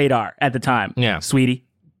wasn't radar at the time. Yeah, sweetie.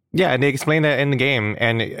 Yeah, and they explain that in the game,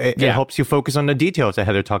 and it helps you focus on the details that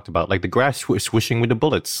Heather talked about, like the grass swishing with the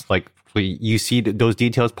bullets. Like you see those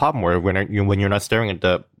details pop more when you're not staring at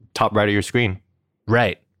the top right of your screen.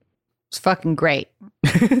 Right. It's fucking great.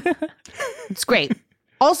 It's great.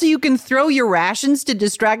 Also, you can throw your rations to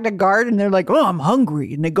distract a guard, and they're like, "Oh, I'm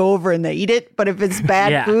hungry," and they go over and they eat it. But if it's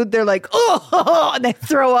bad food, they're like, "Oh," and they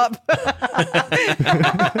throw up.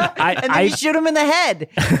 And then you shoot them in the head.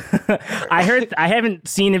 I haven't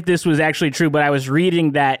seen if this was actually true, but I was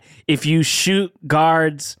reading that if you shoot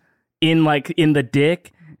guards in the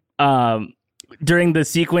dick, during the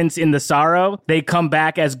sequence in the Sorrow, they come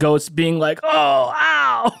back as ghosts being like, "Oh,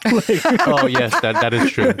 ow!" Oh yes, that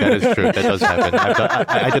is true. That is true. That does happen.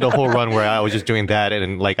 I did a whole run where I was just doing that,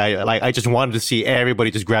 and I just wanted to see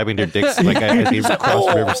everybody just grabbing their dicks as they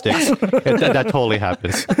cross river sticks. That totally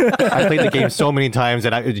happens. I played the game so many times,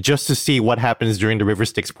 and just to see what happens during the river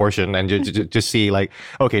sticks portion, and just see like,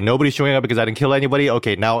 okay, nobody's showing up because I didn't kill anybody.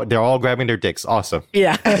 Okay, now they're all grabbing their dicks. Awesome.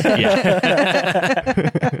 Yeah.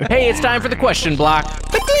 Hey, it's time for the question block.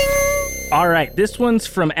 All right, this one's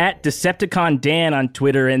from @DecepticonDan on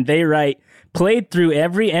Twitter, and they write, played through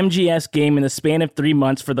every MGS game in the span of 3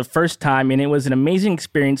 months for the first time, and it was an amazing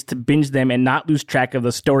experience to binge them and not lose track of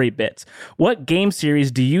the story bits. What game series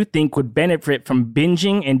do you think would benefit from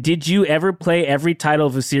binging, and did you ever play every title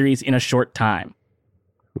of a series in a short time?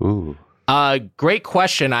 Ooh. Great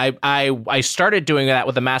question. I started doing that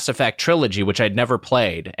with the Mass Effect trilogy, which I'd never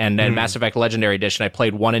played, and then Mass Effect Legendary Edition, I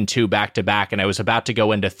played 1 and 2 back to back, and I was about to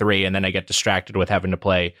go into 3, and then I get distracted with having to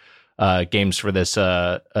play games for this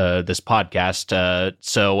podcast.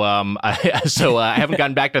 So I haven't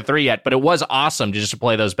gotten back to 3 yet, but it was awesome just to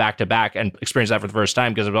play those back to back and experience that for the first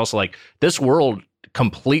time, because it was also like, this world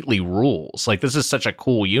completely rules. Like, this is such a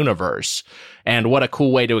cool universe, and what a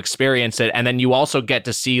cool way to experience it. And then you also get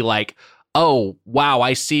to see like, oh wow,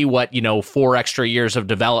 I see what 4 extra years of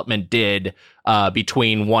development did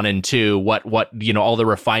between 1 and 2, what all the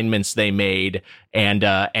refinements they made,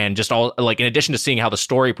 and just all, like, in addition to seeing how the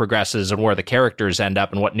story progresses and where the characters end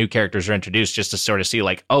up and what new characters are introduced, just to sort of see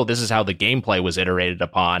like, oh, this is how the gameplay was iterated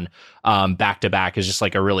upon back to back, is just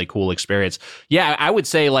like a really cool experience. Yeah, I would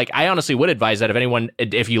say, like, I honestly would advise that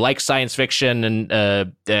if you like science fiction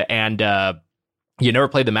and you never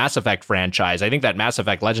played the Mass Effect franchise, I think that Mass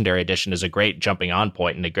Effect Legendary Edition is a great jumping on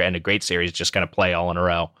point and a great series, just kind of play all in a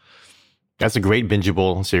row. That's a great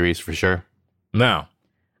bingeable series for sure. No.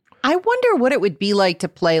 I wonder what it would be like to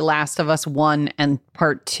play Last of Us 1 and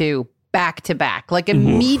Part 2 back to back. Like,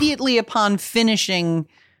 immediately upon finishing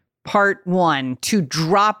Part 1 to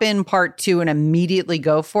drop in Part 2 and immediately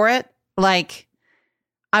go for it. Like,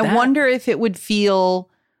 I wonder if it would feel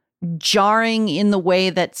jarring in the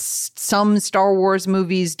way that some Star Wars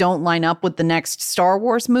movies don't line up with the next Star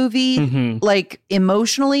Wars movie, like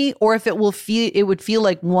emotionally, or if it would feel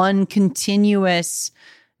like one continuous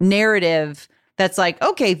narrative that's like,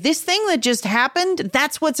 okay, this thing that just happened,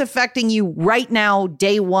 that's what's affecting you right now,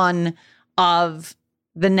 day one of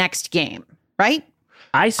the next game, right?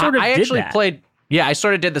 I sort of played. Yeah, I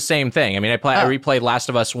sort of did the same thing. I mean, I replayed Last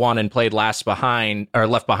of Us 1 and played Left Behind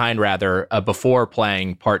rather, before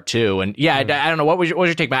playing Part 2. And yeah, I don't know, what was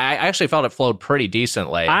your take? I actually felt it flowed pretty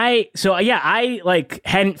decently. I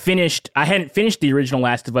hadn't finished the original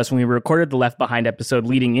Last of Us when we recorded the Left Behind episode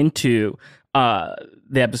leading into the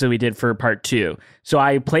episode we did for Part 2. So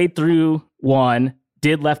I played through 1,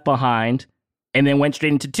 did Left Behind, and then went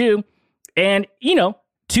straight into 2. And,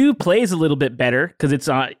 2 plays a little bit better because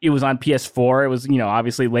it was on PS4. It was,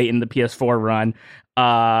 obviously late in the PS4 run.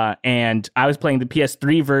 And I was playing the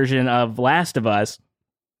PS3 version of Last of Us.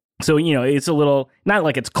 So, it's a little, not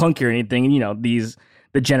like it's clunky or anything.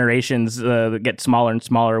 The generations get smaller and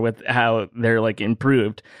smaller with how they're like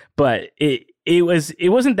improved. But it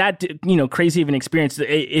wasn't that, crazy of an experience.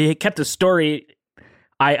 It kept the story.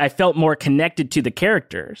 I felt more connected to the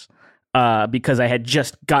characters. Because I had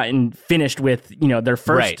just gotten finished with, their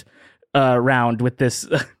first round with this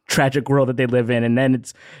tragic world that they live in, and then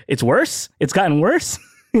it's worse. It's gotten worse.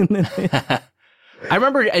 I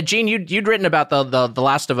remember, Gene, you'd written about the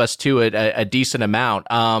Last of Us 2 a decent amount.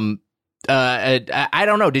 I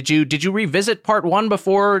don't know. Did you revisit Part 1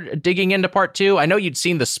 before digging into Part 2? I know you'd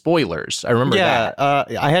seen the spoilers. I remember that.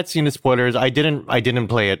 I had seen the spoilers. I didn't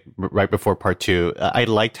play it right before Part 2. I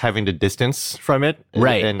liked having the distance from it.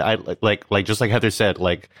 Right. And I like just like Heather said,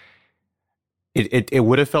 like it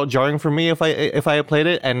would have felt jarring for me if I had played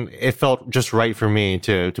it, and it felt just right for me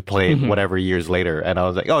to play it whatever years later. And I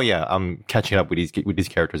was like, oh yeah, I'm catching up with these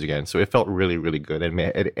characters again. So it felt really, really good.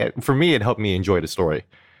 And for me, it helped me enjoy the story.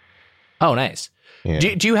 Oh, nice. Yeah.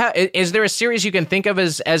 Do you have? Is there a series you can think of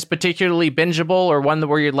as particularly bingeable, or one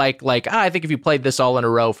where you're like I think if you played this all in a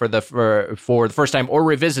row for the first time or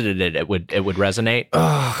revisited it, it would resonate?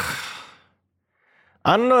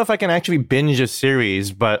 I don't know if I can actually binge a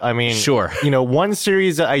series, but I mean, sure. One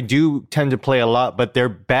series that I do tend to play a lot, but they're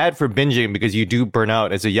bad for binging because you do burn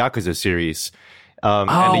out, as a Yakuza series. And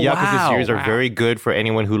the Yakuza series are very good for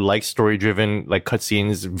anyone who likes story-driven, like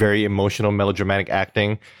cutscenes, very emotional, melodramatic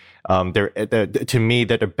acting. They're to me,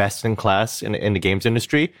 they're the best in class in the games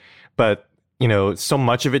industry. But, so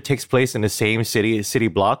much of it takes place in the same city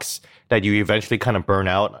blocks that you eventually kind of burn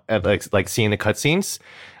out at like seeing the cutscenes.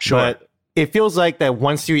 Sure. But it feels like that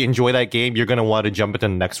once you enjoy that game, you're going to want to jump into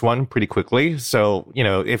the next one pretty quickly. So,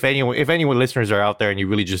 if anyone listeners are out there and you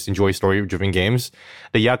really just enjoy story-driven games,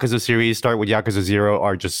 the Yakuza series, start with Yakuza 0,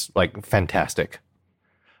 are just like fantastic.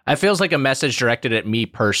 It feels like a message directed at me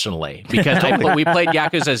personally, because we played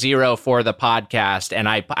Yakuza 0 for the podcast, and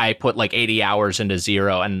I put like 80 hours into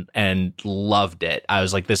 0 and loved it. I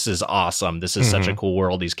was like, this is awesome. This is such a cool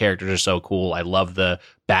world. These characters are so cool. I love the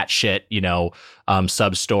batshit,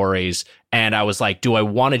 sub stories. And I was like,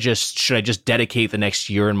 should I just dedicate the next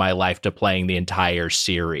year in my life to playing the entire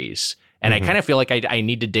series? And I kind of feel like I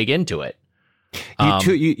need to dig into it.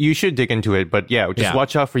 You should dig into it, but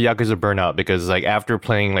watch out for Yakuza Burnout, because like after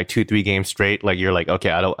playing like 2-3 games straight, like you're like, okay,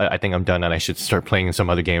 I think I'm done and I should start playing some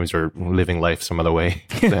other games or living life some other way.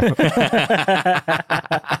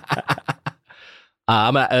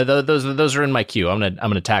 Those are in my queue. I'm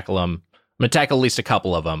gonna tackle them. I'm gonna tackle at least a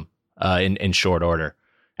couple of them in short order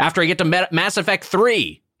after I get to Mass Effect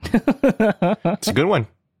 3. It's a good one.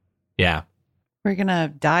 Yeah, we're gonna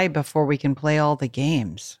die before we can play all the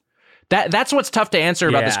games. That's what's tough to answer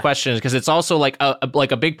about this question, because it's also like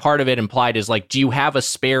a big part of it implied is like, do you have a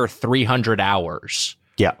spare 300 hours?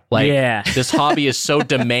 Yeah. This hobby is so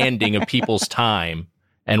demanding of people's time,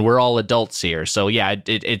 and we're all adults here. So yeah,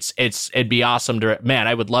 it'd be awesome to, man,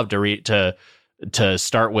 I would love to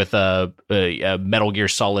start with a Metal Gear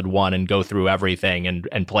Solid 1 and go through everything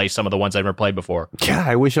and play some of the ones I've never played before. Yeah,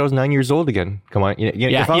 I wish I was 9 years old again. Come on.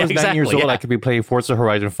 If I was 9 years old, I could be playing Forza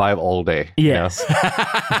Horizon 5 all day. Yes.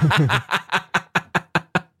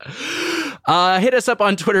 Hit us up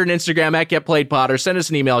on Twitter and Instagram at GetPlayedPod, or send us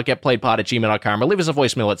an email at getplayedpod@gmail.com, or leave us a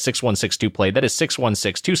voicemail at 616-2-PLAY. That is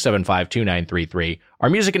 616-275-2933. Our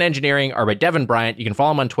music and engineering are by Devin Bryant. You can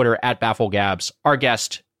follow him on Twitter at BaffleGabs. Our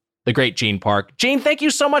guest, the great Gene Park. Gene, thank you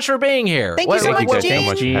so much for being here. Thank you so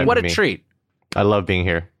much, Gene. What a treat. I love being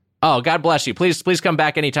here. Oh, God bless you. Please come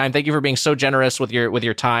back anytime. Thank you for being so generous with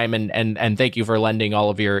your time, and thank you for lending all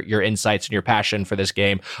of your insights and your passion for this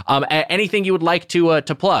game. Anything you would like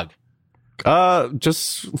to plug?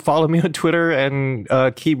 Just follow me on Twitter and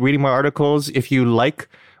keep reading my articles. If you like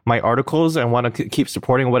my articles and want to keep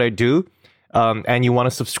supporting what I do, and you want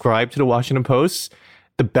to subscribe to the Washington Post,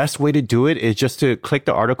 the best way to do it is just to click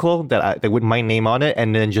the article that with my name on it,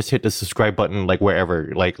 and then just hit the subscribe button, like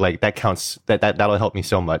wherever, like that counts. That'll help me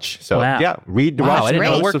so much. So yeah, read the Washington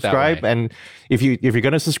Post, subscribe, and if you're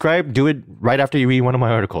gonna subscribe, do it right after you read one of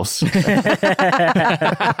my articles.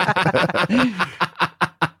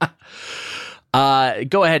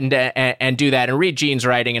 Go ahead and do that, and read Gene's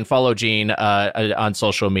writing, and follow Gene on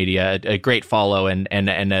social media. A great follow and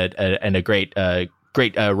a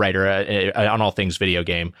great writer on all things video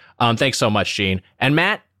game. Thanks so much, Gene. And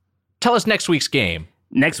Matt, tell us next week's game.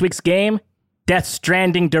 Next week's game, Death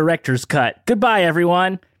Stranding Director's Cut. Goodbye,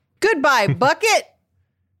 everyone. Goodbye, Bucket.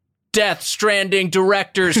 Death Stranding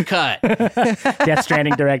Director's Cut. Death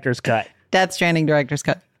Stranding Director's Cut. Death Stranding Director's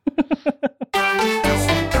Cut.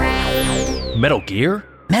 Metal Gear?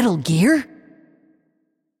 Metal Gear?